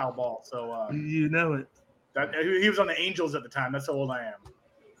of a foul ball. So you know it. He was on the Angels at the time. That's how old I am.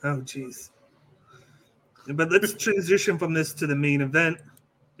 Oh, jeez. But let's transition from this to the main event.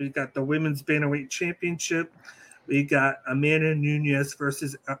 We got the Women's Bantamweight Championship. We got Amanda Nunes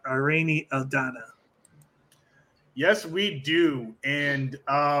versus Irene Aldana. Yes, we do. And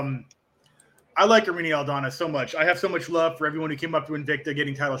I like Irene Aldana so much. I have so much love for everyone who came up to Invicta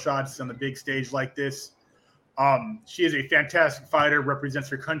getting title shots on the big stage like this. She is a fantastic fighter, represents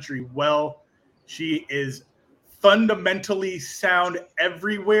her country well. She is fundamentally sound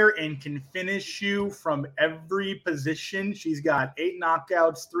everywhere and can finish you from every position. She's got 8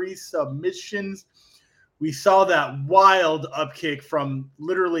 knockouts, 3 submissions. We saw that wild upkick from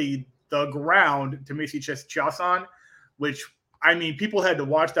literally the ground to Macy Chiasson, which, I mean, people had to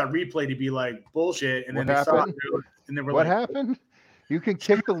watch that replay to be like, bullshit. And then they saw it, and they were what happened? You can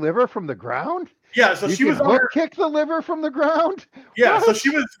kick the liver from the ground? Yeah, so she was on her kick the liver from the ground? Yeah, what?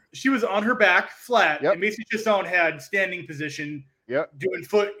 So she was on her back flat, and Macy Chiasson had standing position, doing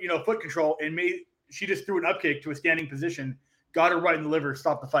foot control, and she just threw an upkick to a standing position, got her right in the liver,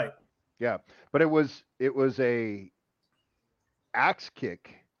 stopped the fight. Yeah, but it was a axe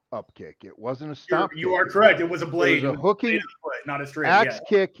kick. Up kick. It wasn't a stop. You are correct. It was a blade. It was a hooking, not a straight axe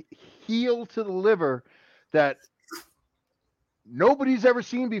kick, heel to the liver that nobody's ever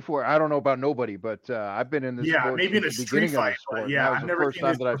seen before. I don't know about nobody, but I've been in this. Yeah, maybe in a street fight. But I've never seen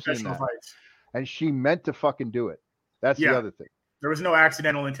this professional fights. And she meant to fucking do it. That's the other thing. There was no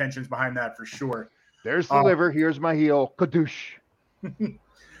accidental intentions behind that for sure. There's the liver. Here's my heel. Kadoosh. And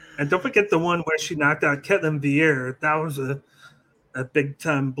don't forget the one where she knocked out Ketlin Vieira. That was a big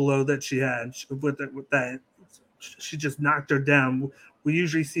time blow that she had with that. She just knocked her down. We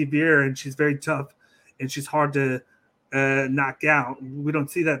usually see Vieira and she's very tough and she's hard to knock out. We don't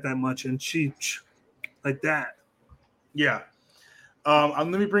see that much, and she like that. Yeah. Let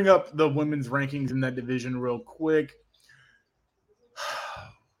me bring up the women's rankings in that division real quick.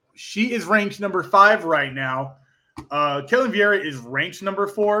 she is ranked number 5 right now. Kelly Vieira is ranked number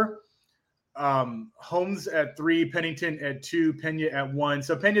 4. Holmes at 3, Pennington at 2, Pena at 1.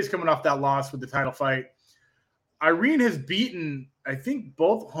 So Pena's coming off that loss with the title fight. Irene has beaten, I think,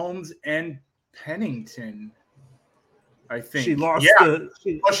 both Holmes and Pennington. I think she lost. Yeah.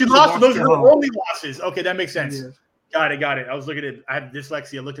 She lost. Those are her only losses. Okay, that makes sense. Yeah. Got it. I was looking at. I had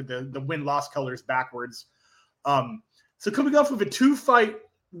dyslexia. I looked at the win-loss colors backwards. So coming off with a 2-fight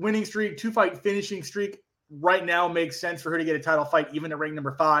winning streak, 2-fight finishing streak, right now makes sense for her to get a title fight, even at rank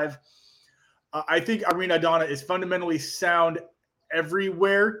number 5. I think Irene Aldana is fundamentally sound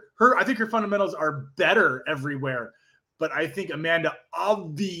everywhere. I think her fundamentals are better everywhere, but I think Amanda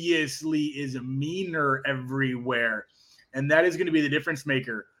obviously is meaner everywhere, and that is going to be the difference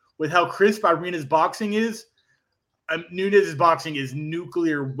maker. With how crisp Irena's boxing is, Nunes's boxing is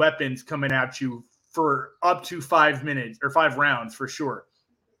nuclear weapons coming at you for up to 5 minutes or 5 rounds for sure.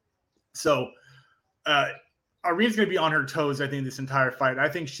 So, Irene's going to be on her toes, I think, this entire fight. I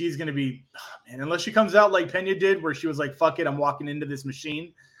think she's going to be, unless she comes out like Pena did, where she was like, fuck it, I'm walking into this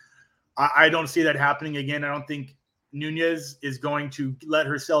machine. I don't see that happening again. I don't think Nunes is going to let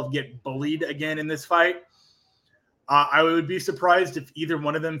herself get bullied again in this fight. I would be surprised if either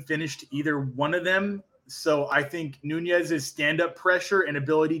one of them finished either one of them. So I think Nunes's stand-up pressure and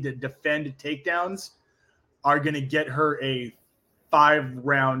ability to defend takedowns are going to get her a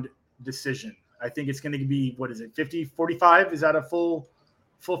 5-round decision. I think it's going to be, 50-45? Is that a full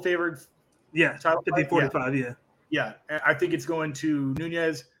favored? Yeah, 50-45, Yeah, I think it's going to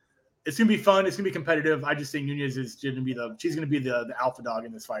Nunes. It's going to be fun. It's going to be competitive. I just think Nunes is going to be the alpha dog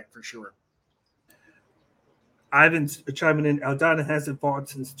in this fight for sure. Ivan's chiming in. Aldana hasn't fought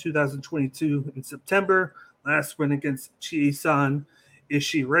since 2022 in September. Last win against Chie-San. Is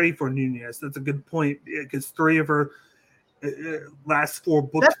she ready for Nunes? That's a good point, because 3 of her last 4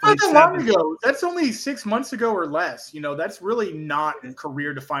 booked That's fights. not that long ago. That's only 6 months ago or less. That's really not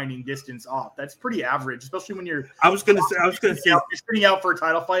career-defining distance off. That's pretty average, especially when you're. I was gonna say you're sitting out for a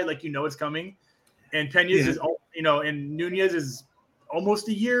title fight, like it's coming, and Pena's is and Nunes is almost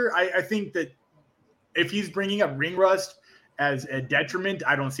a year. I think that if he's bringing up ring rust as a detriment,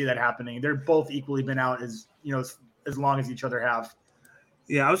 I don't see that happening. They're both equally been out as long as each other have.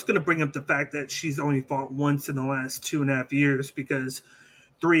 Yeah, I was going to bring up the fact that she's only fought once in the last 2.5 years, because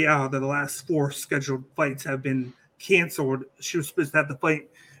 3 out of the last 4 scheduled fights have been canceled. She was supposed to have the fight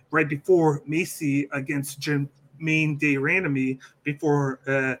right before Macy against Jermaine de Randami before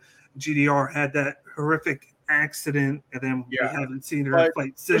GDR had that horrific accident, and then we haven't seen her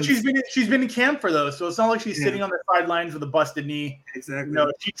fight since. But she's been in camp for those, so it's not like she's sitting on the sidelines with a busted knee. Exactly.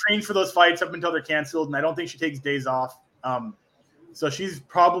 She trains for those fights up until they're canceled, and I don't think she takes days off. So she's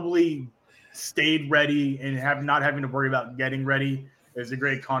probably stayed ready and not having to worry about getting ready, as the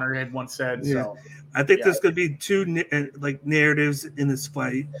great Connor had once said. Yeah. So I think there's going to be 2 narratives in this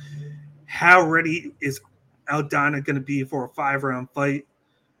fight. How ready is Aldana going to be for a 5-round fight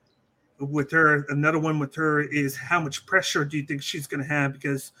with her? Another one with her is how much pressure do you think she's going to have,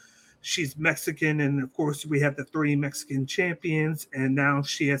 because she's Mexican, and of course we have the 3 Mexican champions, and now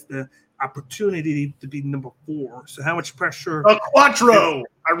she has the opportunity to be number 4. So how much pressure? A Quattro.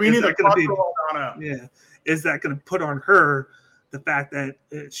 Irene the Quattro Aldana. Yeah. Is that going to put on her the fact that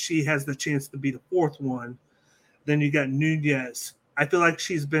she has the chance to be the 4th one? Then you got Nunes. I feel like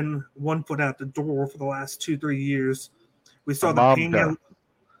she's been 1 foot out the door for the last 2-3 years. We saw the Pena.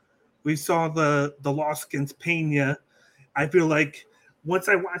 We saw the loss against Pena. I feel like once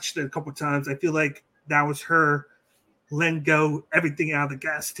I watched it a couple times, I feel like that was her letting go everything out of the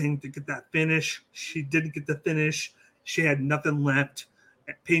gas tank to get that finish. She didn't get the finish. She had nothing left.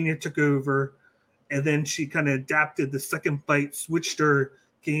 Pena took over, and then she kind of adapted the second fight, switched her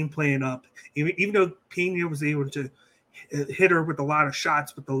game plan up. Even though Pena was able to hit her with a lot of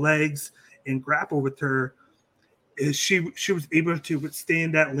shots with the legs and grapple with her, she was able to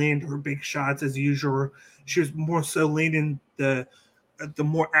withstand that, land her big shots as usual. She was more so landing the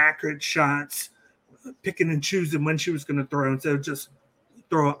more accurate shots, picking and choosing when she was going to throw instead of just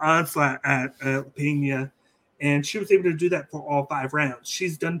throw an onslaught at Pena. And she was able to do that for all 5 rounds.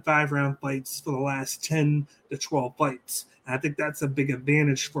 She's done 5-round fights for the last 10 to 12 fights. And I think that's a big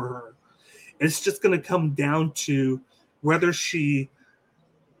advantage for her. It's just going to come down to whether she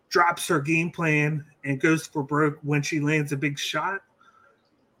drops her game plan and goes for broke when she lands a big shot,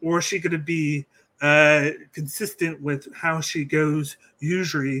 or is she going to be consistent with how she goes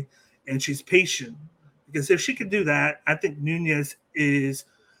usually, and she's patient. Because if she can do that, I think Nunes is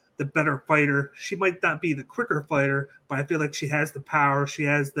the better fighter. She might not be the quicker fighter, but I feel like she has the power. She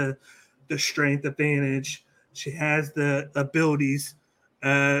has the strength advantage. She has the abilities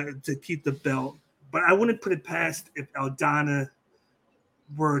to keep the belt. But I wouldn't put it past if Aldana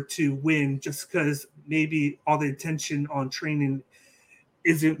were to win, just because maybe all the attention on training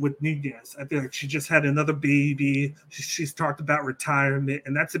isn't with Nunez. I feel like she just had another baby. She's talked about retirement,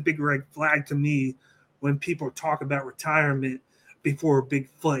 and that's a big red flag to me when people talk about retirement before a big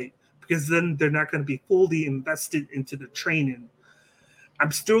fight, because then they're not going to be fully invested into the training.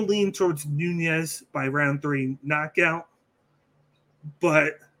 I'm still leaning towards Nunez by round 3 knockout,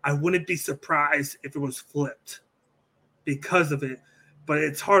 but I wouldn't be surprised if it was flipped because of it. But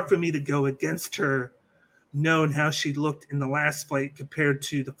it's hard for me to go against her, knowing how she looked in the last fight compared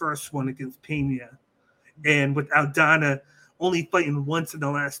to the first one against Pena. And with Aldana only fighting once in the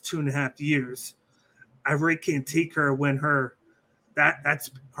last 2.5 years, I really can't take her when that's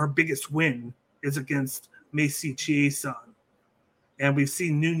her biggest win is against Macy Chiasson. And we've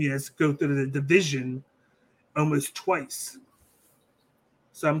seen Nunez go through the division almost twice.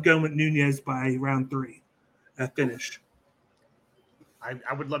 So I'm going with Nunez by round 3 at finish.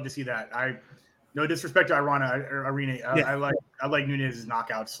 I would love to see that. No disrespect to Arena. I like Nunez's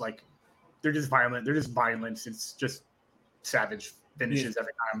knockouts. Like, they're just violent. They're just violence. It's just savage finishes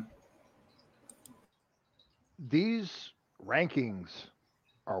every time. These rankings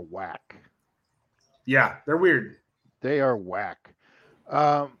are whack. Yeah, they're weird. They are whack.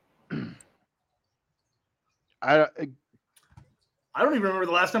 I don't even remember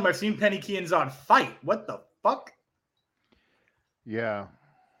the last time I've seen Penny Kianzad fight. What the fuck? Yeah.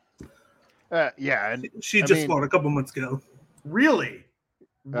 And she just fought a couple months ago. Really?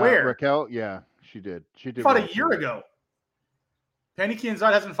 Where? Raquel? Yeah, she did. She fought a year ago. Penny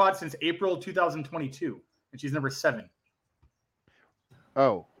Kianzad hasn't fought since April 2022, and she's number 7.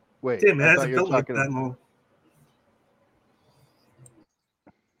 Oh, wait. Damn, it hasn't felt like that long.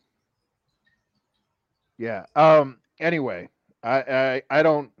 Yeah. Anyway, I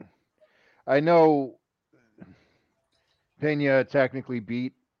don't. I know Pena technically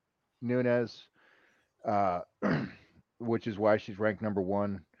beat Nunez, which is why she's ranked number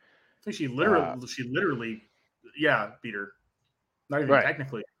 1. I think she literally, beat her. Not even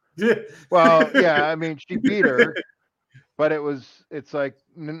technically. Well, yeah, I mean, she beat her, but it's like,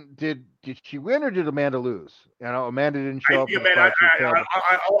 did she win or did Amanda lose? You know, Amanda didn't show up.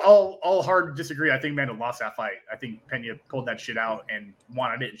 I'll hard disagree. I think Amanda lost that fight. I think Pena pulled that shit out and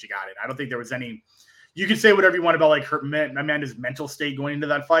wanted it, and she got it. I don't think there was any. You can say whatever you want about like Amanda's mental state going into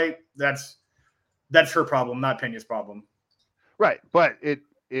that fight. That's her problem, not Pena's problem. Right, but it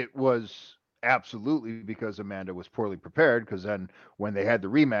was absolutely because Amanda was poorly prepared, because then when they had the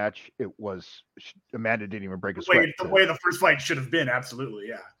rematch, Amanda didn't even break a sweat. The way the first fight should have been, absolutely,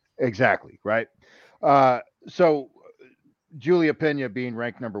 yeah. Exactly, right? So Julia Pena being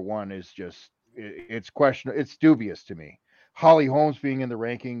ranked number 1 is just, it's questionable. It's dubious to me. Holly Holmes being in the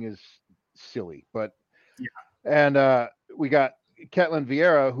ranking is silly, but yeah. And we got Ketlin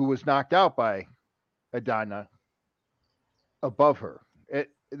Vieira, who was knocked out by Aldana, above her.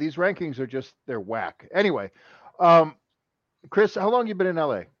 These rankings are just, they're whack. Anyway, Chris, how long you been in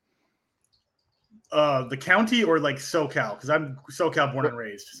LA? The county or like SoCal? Because I'm SoCal born and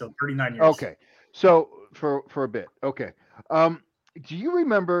raised, so 39 years. Okay, so for a bit. Okay, do you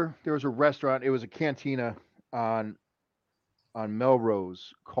remember there was a restaurant? It was a cantina on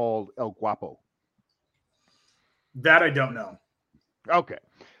Melrose called El Guapo. That I don't know. Okay,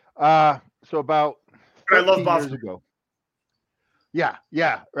 so about 13 years ago. Yeah,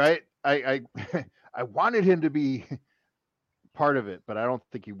 right. I wanted him to be part of it, but I don't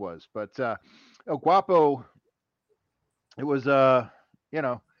think he was. But El Guapo, it was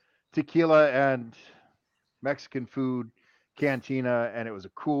tequila and Mexican food cantina, and it was a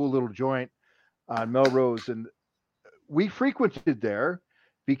cool little joint on Melrose, and we frequented there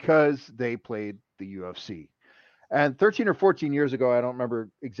because they played the UFC. And 13 or 14 years ago, I don't remember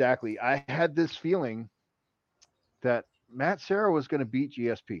exactly, I had this feeling that Matt Serra was going to beat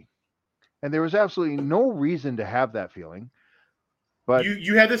GSP. And there was absolutely no reason to have that feeling. But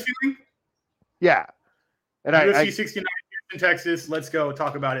you had this feeling? Yeah. And UFC 69 in Texas. Let's go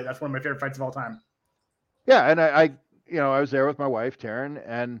talk about it. That's one of my favorite fights of all time. Yeah. And I was there with my wife, Taryn,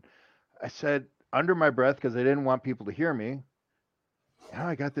 and I said under my breath, because I didn't want people to hear me,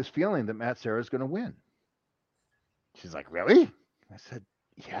 I got this feeling that Matt Serra is going to win. She's like, really? I said,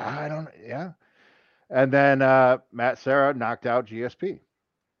 yeah. And then Matt Serra knocked out GSP.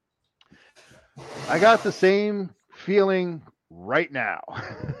 I got the same feeling right now.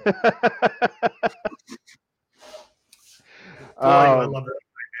 I love that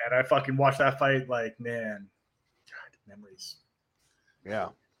fight, man. I fucking watched that fight. Like, man, God, memories. Yeah,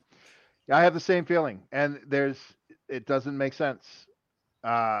 I have the same feeling, and it doesn't make sense.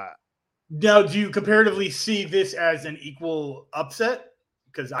 Now, do you comparatively see this as an equal upset?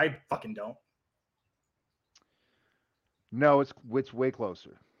 Because I fucking don't. No, it's way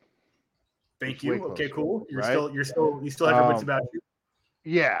closer. Thank you. Okay, cool. You right? still have your wits about you.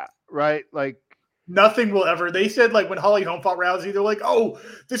 Yeah, right. Like nothing will ever. They said like when Holly Holm fought Rousey, they're like, "Oh,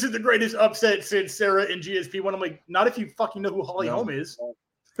 this is the greatest upset since Sarah and GSP won." I'm like, not if you fucking know who Holly Holm is.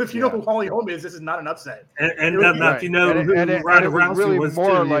 If you know who Holly Holm is, this is not an upset. And if you know who Ronda Rousey really was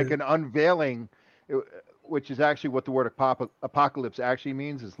more too, like an unveiling, which is actually what the word apocalypse actually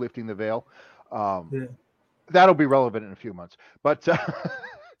means, is lifting the veil. That'll be relevant in a few months. But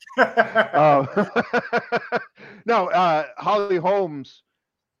no, Holly Holmes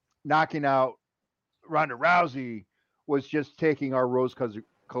knocking out Ronda Rousey was just taking our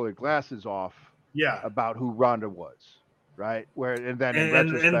rose-colored glasses off. About who Ronda was, right? Where and then in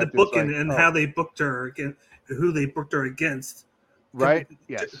retrospect, and the booking and how they booked her against, who they booked her against, right?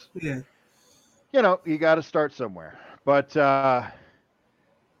 Yes. Yeah. You know, you got to start somewhere. But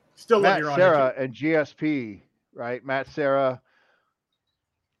still Matt Serra and GSP, right? Matt Serra,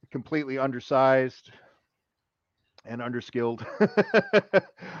 completely undersized and underskilled,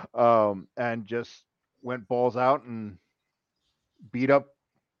 and just went balls out and beat up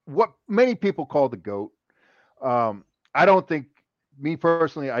what many people call the GOAT. I don't think, me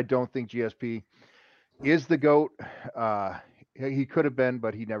personally, I don't think GSP is the GOAT. He could have been,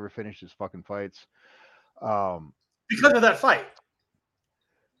 but he never finished his fucking fights. Because of that fight.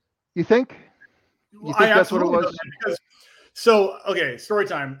 You think? You think that's what it was? So, okay, story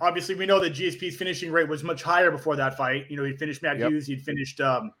time. Obviously, we know that GSP's finishing rate was much higher before that fight. You know, he finished Matt Hughes. He'd finished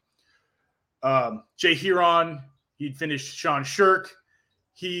Jay Heron. He'd finished Sean Shirk.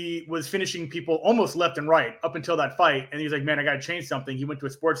 He was finishing people almost left and right up until that fight. And he was like, man, I got to change something. He went to a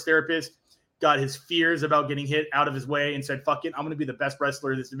sports therapist, got his fears about getting hit out of his way and said, fuck it, I'm going to be the best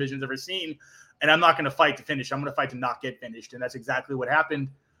wrestler this division's ever seen. And I'm not going to fight to finish. I'm going to fight to not get finished. And that's exactly what happened.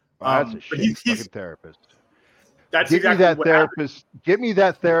 That's a shit fucking therapist. That's Give me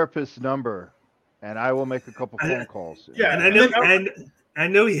that therapist's number, and I will make a couple phone calls. Yeah, and I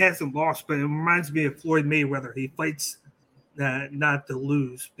know he hasn't lost, but it reminds me of Floyd Mayweather. He fights not to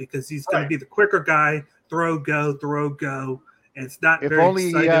lose because he's going to be the quicker guy. Throw, go. And it's not very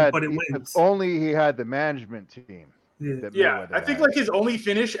exciting, but it wins. If only he had the management team. Yeah, I think like his only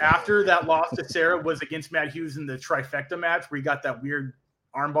finish after that loss to Sarah was against Matt Hughes in the trifecta match where he got that weird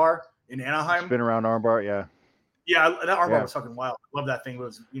armbar in Anaheim. Spin around armbar, yeah. Yeah, that armbar was fucking wild. I love that thing. It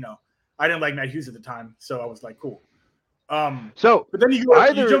was, I didn't like Matt Hughes at the time, so I was like, cool. But then you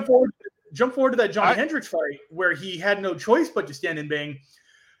jump forward to that Johnny Hendricks fight where he had no choice but to stand and bang.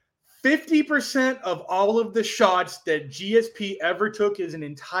 50% of all of the shots that GSP ever took his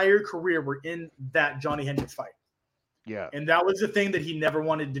entire career were in that Johnny Hendricks fight. Yeah. And that was the thing that he never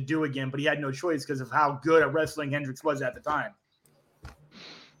wanted to do again, but he had no choice because of how good at wrestling Hendricks was at the time.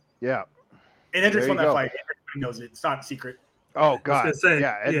 Yeah. And Hendricks won that fight. Everybody knows it. It's not a secret. Oh, God.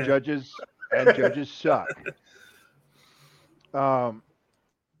 Judges suck.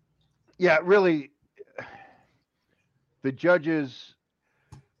 Yeah, really, the judges,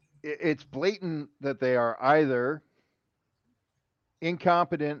 it's blatant that they are either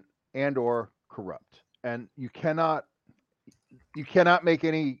incompetent and or corrupt. And you cannot make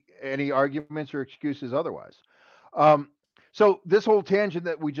any arguments or excuses otherwise. So this whole tangent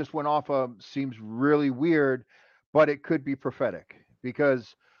that we just went off of seems really weird, but it could be prophetic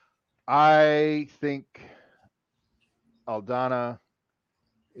because I think Aldana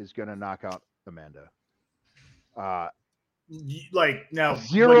is going to knock out Amanda. Like now,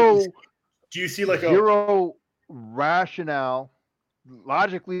 do you see like zero rationale?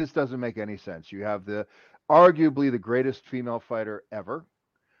 Logically, this doesn't make any sense. You have arguably the greatest female fighter ever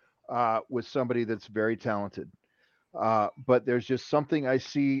with somebody that's very talented. But there's just something I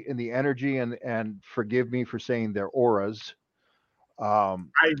see in the energy and forgive me for saying their auras. I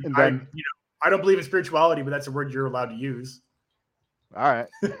don't believe in spirituality, but that's a word you're allowed to use. All right.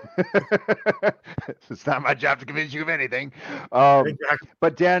 It's not my job to convince you of anything. Exactly.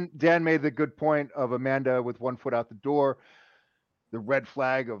 But Dan made the good point of Amanda with one foot out the door. The red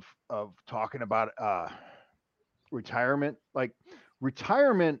flag of talking about retirement. Like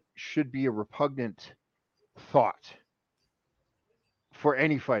retirement should be a repugnant thought for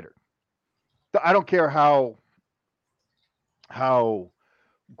any fighter. I don't care how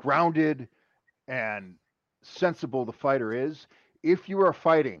grounded and sensible the fighter is. If you are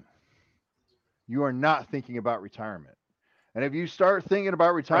fighting, you are not thinking about retirement. And if you start thinking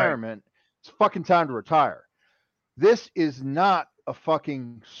about retirement, It's fucking time to retire. This is not a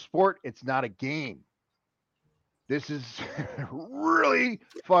fucking sport. It's not a game. This is really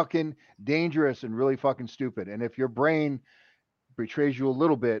fucking dangerous and really fucking stupid. And if your brain betrays you a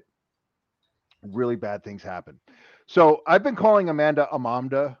little bit, really bad things happen. So I've been calling Amanda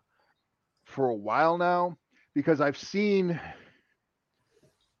Amanda for a while now because I've seen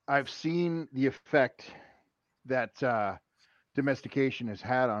the effect that domestication has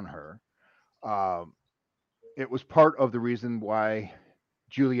had on her. It was part of the reason why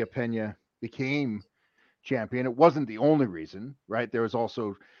Julia Pena became champion. It wasn't the only reason, right? There was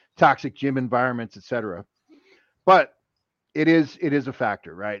also toxic gym environments, etc. But it is a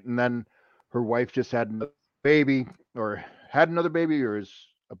factor, right? And then her wife just had another baby, or is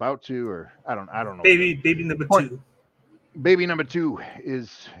about to, or I don't know. Baby number two. Baby number two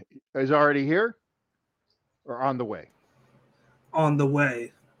is already here, or on the way. On the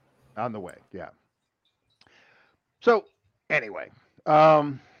way. Yeah. So anyway,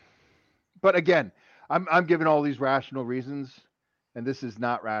 but again, I'm giving all these rational reasons, and this is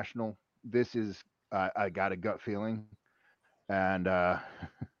not rational. This is I got a gut feeling, and yeah.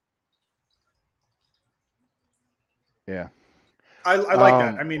 I like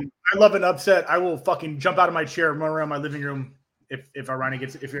that. I mean, I love an upset. I will fucking jump out of my chair and run around my living room if Irina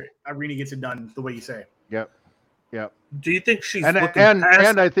gets it done the way you say. Yep. Do you think she's and looking and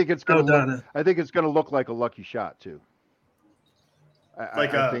past I think it's gonna look like a lucky shot too.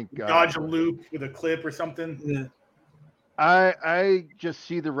 I think dodge a loop with a clip or something. Yeah. I just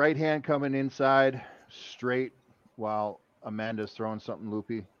see the right hand coming inside straight while Amanda's throwing something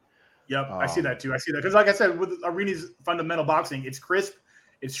loopy. Yep, I see that too. Because like I said, with Irina's fundamental boxing, it's crisp,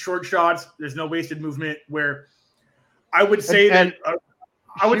 it's short shots, there's no wasted movement. Where I would say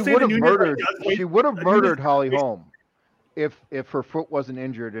she would have murdered Holly Holm if her foot wasn't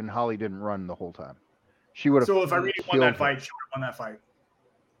injured and Holly didn't run the whole time. She would have. So if Irina won that fight, she would have won that fight.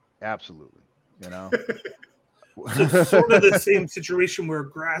 Absolutely, you know. So sort of the same situation where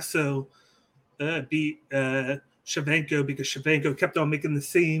Grasso beat Shevchenko because Shevchenko kept on making the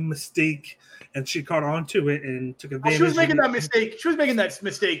same mistake, and she caught on to it and took advantage. She was making that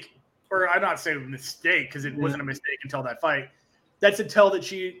mistake. Or I'm not saying mistake because it wasn't a mistake until that fight. That's a tell that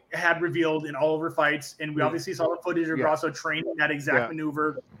she had revealed in all of her fights, and we obviously saw the footage of Grasso training that exact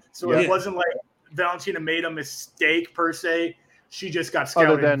maneuver. So it wasn't like Valentina made a mistake per se. She just got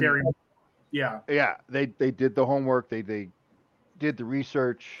scouted very. Yeah. They did the homework. They did the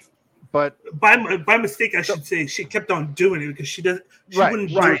research, but by mistake, I should say, she kept on doing it because she doesn't. She wouldn't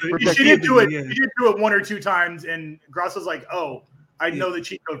do it. She did do it. She did do it one or two times, and Grasso's like, "Oh, I know the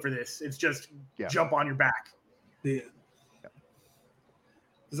cheat code for this. It's just jump on your back." Yeah.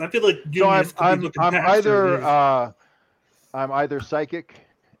 Because I feel like I'm either psychic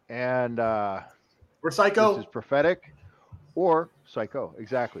and we're psycho. This is prophetic, or psycho.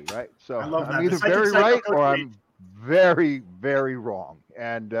 Exactly right. So I'm either psychic, very right or I'm very, very wrong,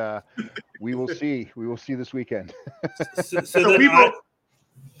 and we will see. We will see this weekend.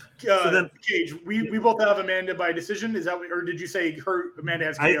 Cage, we both have Amanda by decision. Is that or did you say Amanda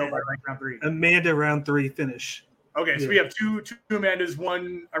has KO by round 3? Amanda round 3 finish. Okay, so we have two Amandas,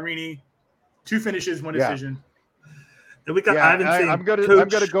 one Irina, 2 finishes, 1 decision. And we got I'm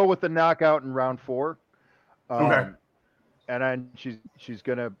gonna go with the knockout in round 4. Okay. And then she's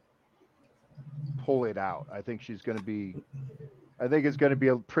gonna pull it out. I think it's gonna be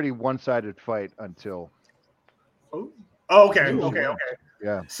a pretty one-sided fight until. Okay.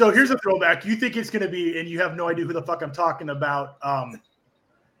 Yeah. So here's a throwback. You think it's gonna be, and you have no idea who the fuck I'm talking about.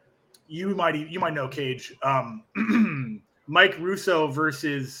 You might know Cage. Mike Russo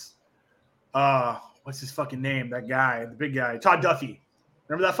versus what's his fucking name? That guy, the big guy, Todd Duffy.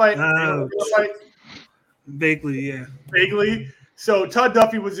 Remember that fight? Vaguely, yeah. Vaguely. So Todd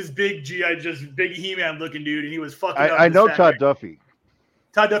Duffy was this big GI, just big He-Man looking dude, and he was fucking up. I know Todd Duffy.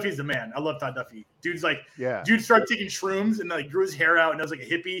 Todd Duffy's the man. I love Todd Duffy. Dude started taking shrooms and like grew his hair out and was like a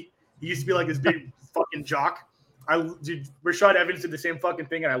hippie. He used to be like this big fucking jock. Rashad Evans did the same fucking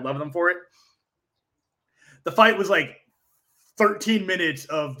thing, and I love them for it. The fight was like 13 minutes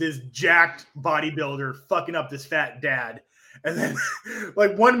of this jacked bodybuilder fucking up this fat dad. And then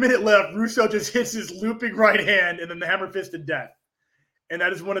like 1 minute left, Russo just hits his looping right hand and then the hammer fist to death. And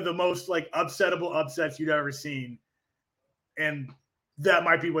that is one of the most like upsettable upsets you've ever seen. And that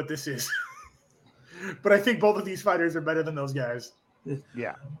might be what this is. But I think both of these fighters are better than those guys.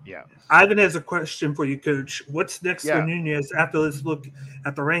 Yeah. Ivan has a question for you, Coach. What's next for Nunes after this look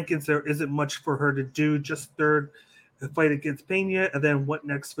at the rankings? There isn't much for her to do. Just third fight against Pena, and then what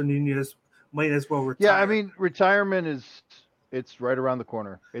next for Nunes? Might as well retire. Yeah, I mean, retirement it's right around the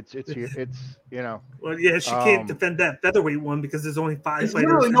corner. It's here. It's Well, yeah, she can't defend that featherweight one because there's only 5 fighters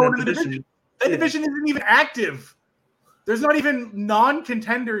literally in no that one in the division. That division isn't even active. There's not even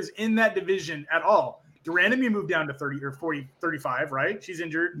non-contenders in that division at all. Durandamy moved down to 30 or 40, 35, right? She's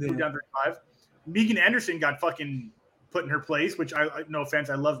injured, moved down to 35. Megan Anderson got fucking put in her place, which no offense,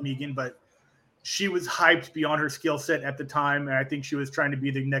 I love Megan, but she was hyped beyond her skill set at the time, and I think she was trying to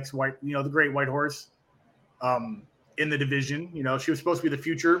be the next the great white horse in the division. She was supposed to be the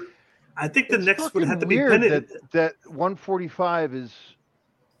future. I think the next would have to be weird that 145 is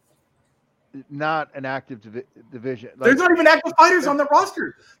not an active division. There's not even active fighters on the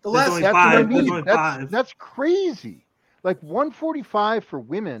roster. That's crazy. Like 145 for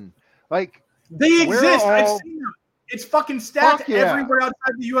women, like they exist. I've seen them. It's fucking stacked everywhere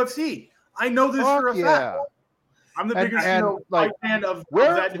outside the UFC. I know this for a fact. I'm the biggest fan of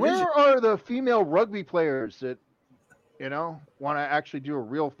that division. Where are the female rugby players that want to actually do a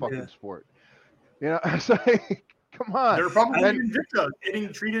real fucking sport? It's like, come on. They're probably in Invicta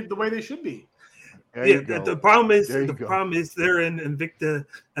getting treated the way they should be. The problem is they're in Invicta,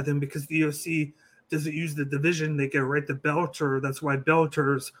 and then because the UFC doesn't use the division, they get right to Bellator. That's why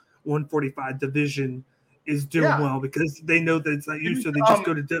Bellator's 145 division is doing well, because they know that it's not used, so they just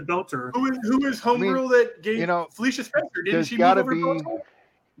go to Bellator. Who is homegirl that gave Felicia Spencer? Didn't she move over to Bellator?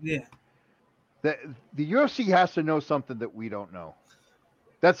 Yeah. The UFC has to know something that we don't know.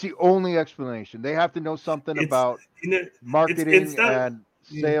 That's the only explanation. They have to know something about marketing and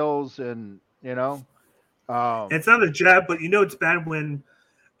sales, and it's not a jab, but it's bad when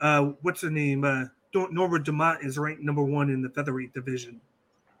what's her name? Norma Dumont is ranked number 1 in the featherweight division.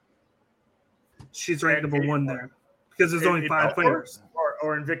 She's ranked number 1 there because there's only 5 fighters.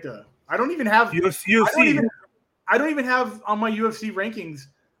 Or Invicta. I don't even have UFC. I don't even have on my UFC rankings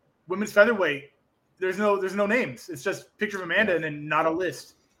women's featherweight. There's no names. It's just picture of Amanda and then not a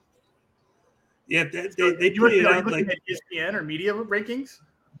list. Yeah, they put it out like ESPN or media rankings.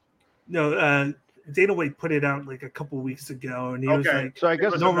 No, Dana White put it out like a couple weeks ago, and he was like, "So I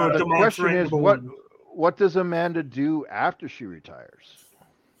guess the question is, what does Amanda do after she retires?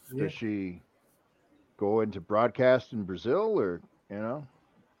 Does she go into broadcast in Brazil, or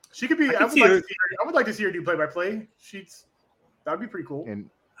She could be. I would like to see her do play-by-play. That'd be pretty cool. And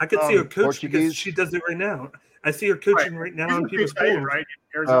I could see her coach because she does it right now. I see her coaching right now in people's schools. Right, in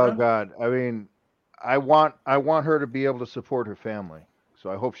Arizona. Oh God! I mean, I want her to be able to support her family.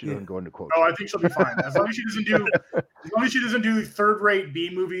 So I hope she doesn't go into quotes. Oh, I think she'll be fine. As long as she doesn't do third-rate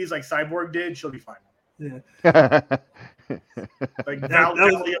B movies like Cyborg did, she'll be fine. Yeah. Like Valley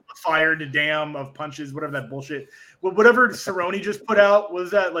of the Fire to Dam of Punches, whatever that bullshit. Whatever Cerrone just put out,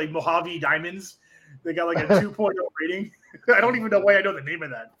 was that like Mojave Diamonds? They got like a 2.0 rating. I don't even know why I know the name of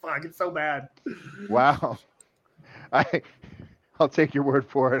that. Fuck, it's so bad. Wow. I'll take your word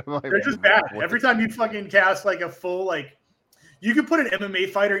for it. They're just bad. Every time you fucking cast like a full you could put an MMA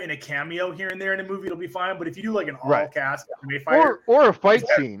fighter in a cameo here and there in a movie, it'll be fine. But if you do like an all-cast MMA fighter, or a fight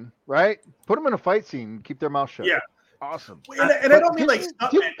scene, right? Put them in a fight scene, keep their mouth shut. Yeah, awesome. And I don't mean like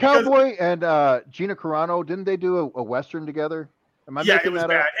didn't Cowboy and Gina Carano, didn't they do a western together? Am I making it was that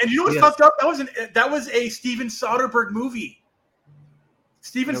bad. up? And you know what's fucked up? That was a Steven Soderbergh movie.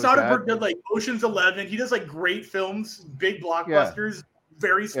 Steven Soderbergh did like Ocean's 11. He does like great films, big blockbusters,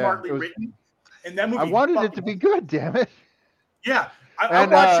 very smartly written. And that movie, I wanted it to be good. Damn it. Yeah, I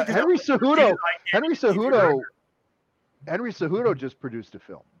watched it. Henry Cejudo just produced a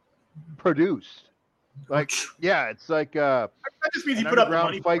film. It's like that just means he put up the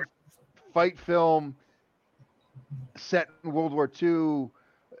money. Fight film set in World War II,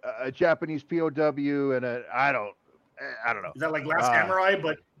 a Japanese POW, and I don't know. Is that like Last Samurai?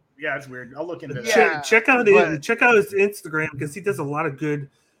 But yeah, it's weird. I'll look into that. Yeah, check out his Instagram, because he does a lot of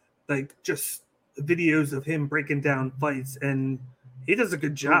good, like just videos of him breaking down fights, and he does a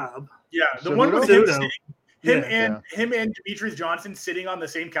good job. Yeah, the one with him and Demetrius Johnson sitting on the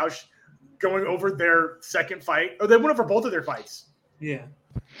same couch, going over their second fight, or they went over both of their fights. Yeah,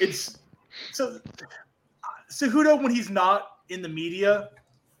 it's so Cejudo, when he's not in the media,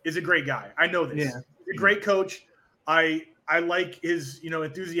 is a great guy. I know this. Yeah. He's a great coach. I like his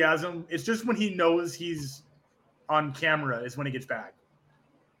enthusiasm. It's just when he knows he's on camera is when he gets bad.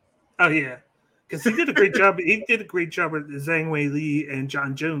 Oh yeah. Because he did a great job. He did a great job with Zhang Wei Li and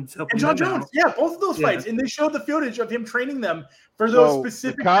John Jones helping. And John Jones, both of those fights, and they showed the footage of him training them for those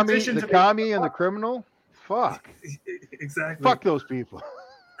specific positions. The commie and the criminal. Fuck. Exactly. Fuck those people.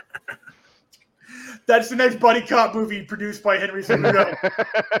 That's the next buddy cop movie produced by Henry Cejudo.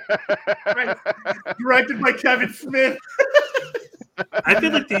 Directed by Kevin Smith. I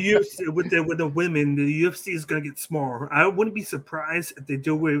feel like the UFC with the women, the UFC is going to get smaller. I wouldn't be surprised if they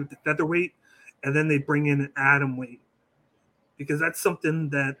do away with the featherweight and then they bring in an atom weight, because that's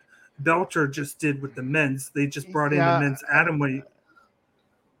something that Belcher just did with the men's. They just brought in the men's atom weight,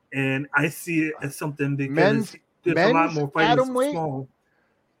 and I see it as something because there's a lot more fighters small.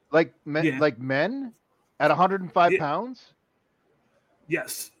 Like men at 105 pounds?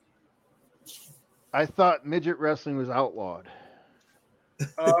 Yes. I thought midget wrestling was outlawed.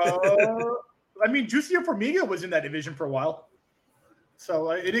 I mean, Juicio Formiga was in that division for a while.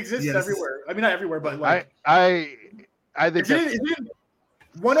 So it exists everywhere. I mean, not everywhere, but like I think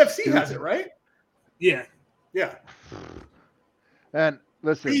ONE FC has it, right? Yeah. Yeah. And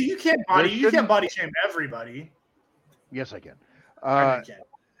listen, you can't body shame everybody. Yes, I can.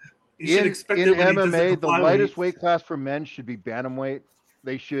 In MMA, the lightest weight class for men should be bantamweight.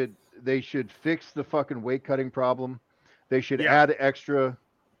 They should fix the fucking weight cutting problem. They should add extra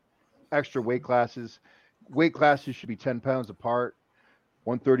weight classes. Weight classes should be 10 pounds apart.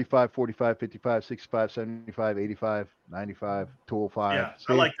 135, 45, 55, 65, 75, 85, 95, 205. Yeah,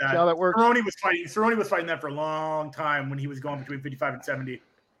 I like that. See how that works? Cerrone was fighting that for a long time when he was going between 55 and 70.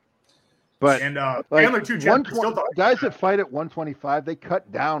 But Chandler too. Guys that fight at 125, they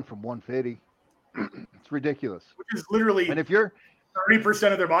cut down from 150. It's ridiculous. Which is literally, and if you're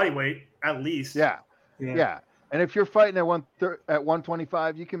 30% of their body weight at least. Yeah. And if you're fighting at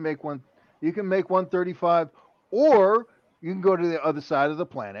 125, you can make 135, or you can go to the other side of the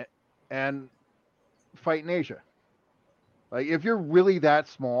planet and fight in Asia. Like if you're really that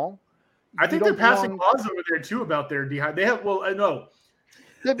small, I think they're passing laws over there too about their dehydration. They have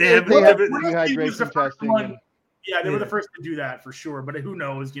They have dehydration testing. They were the first to do that for sure. But who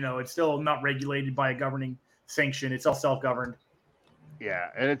knows? It's still not regulated by a governing sanction. It's all self-governed. Yeah,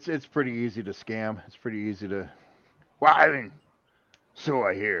 and it's pretty easy to scam. It's pretty easy to. Well, I mean, so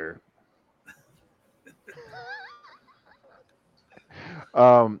I hear.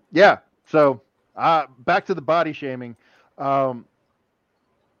 So back to the body shaming. I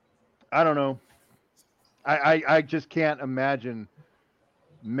don't know. I just can't imagine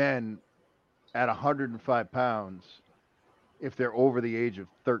men at 105 pounds if they're over the age of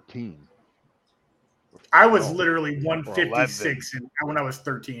 13. I was literally 156 when I was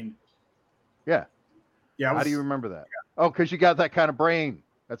 13. Yeah. Yeah. How do you remember that? Yeah. Oh, because you got that kind of brain.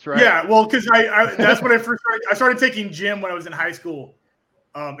 That's right. Yeah. Well, because that's when I first started. I started taking gym when I was in high school.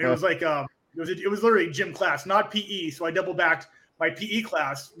 It was like it was literally gym class, not PE. So I double backed. My PE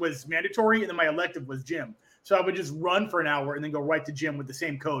class was mandatory, and then my elective was gym. So I would just run for an hour and then go right to gym with the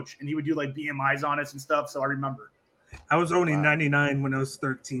same coach, and he would do like BMIs on us and stuff. So I remember. I was only 99 when I was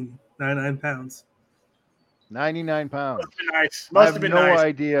 13, 99 pounds. 99 pounds. Must have been nice. Must have been nice.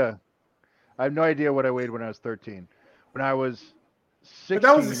 Idea. I have no idea what I weighed when I was 13. When I was 16, but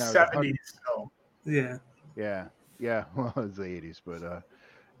that was the 70s. So. Yeah. Yeah. Yeah. Well, it was the 80s, but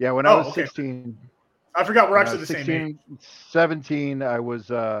when I was 16. I forgot we're actually the same age. 17, I was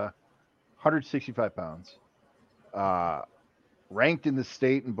 165 pounds. Ranked in the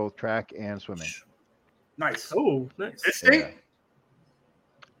state in both track and swimming. Nice. Oh, nice. This state? Yeah.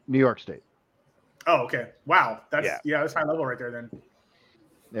 New York State. Oh, okay. Wow. That's high level right there then.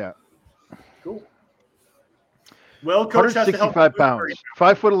 Yeah. Cool. Well, coach has to help. 165 pounds.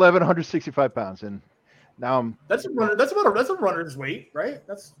 5'11", 165 pounds, and now I'm. That's a runner. That's a runner's weight, right?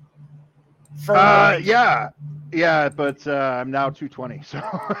 That's. Yeah, but I'm now 220, so.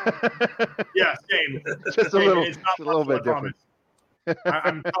 Yeah, same. Just a little bit different.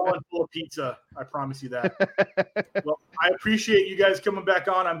 I'm calling full of pizza. I promise you that. Well, I appreciate you guys coming back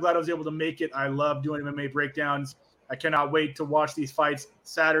on. I'm glad I was able to make it. I love doing MMA breakdowns. I cannot wait to watch these fights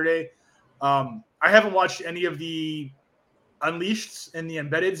Saturday. I haven't watched any of the Unleashed and the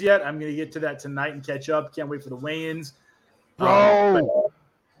Embeddeds yet. I'm going to get to that tonight and catch up. Can't wait for the weigh-ins. Bro,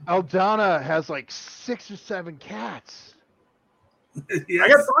 Aldana has like 6 or 7 cats. Yes. I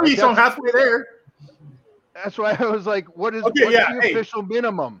got 3, so I'm halfway there. That's why I was like, what's the official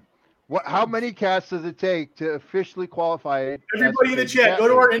minimum? How many cats does it take to officially qualify it? Everybody in the chat, go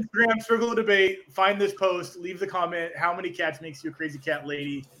to our Instagram, Circle of Debate, find this post, leave the comment. How many cats makes you a crazy cat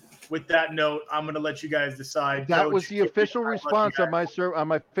lady? With that note, I'm going to let you guys decide. That was the official response on my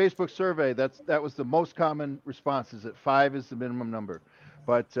Facebook survey. That was the most common response, is that 5 is the minimum number.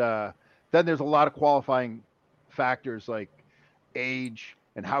 But then there's a lot of qualifying factors like age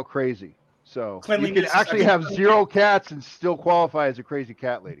and how crazy. So you can actually have 0 cats and still qualify as a crazy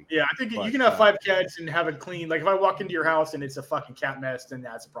cat lady. Yeah, I think you can have 5 cats and have it clean. Like if I walk into your house and it's a fucking cat mess, then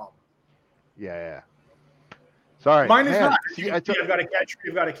that's a problem. Yeah. Sorry. Mine is not. I've got a cat tree.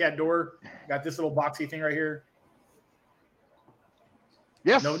 I've got a cat door. Got this little boxy thing right here.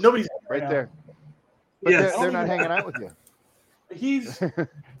 Yes. No, nobody's right there. But they're not hanging out with you. He's. I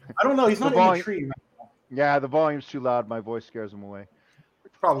don't know. He's not in the tree. Right now. Yeah, the volume's too loud. My voice scares him away.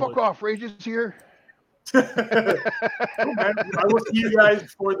 Probably. Fuck off, Rage is here. I will see you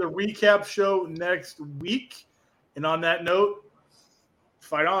guys for the recap show next week. And on that note,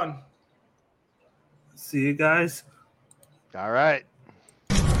 fight on. See you guys. All right.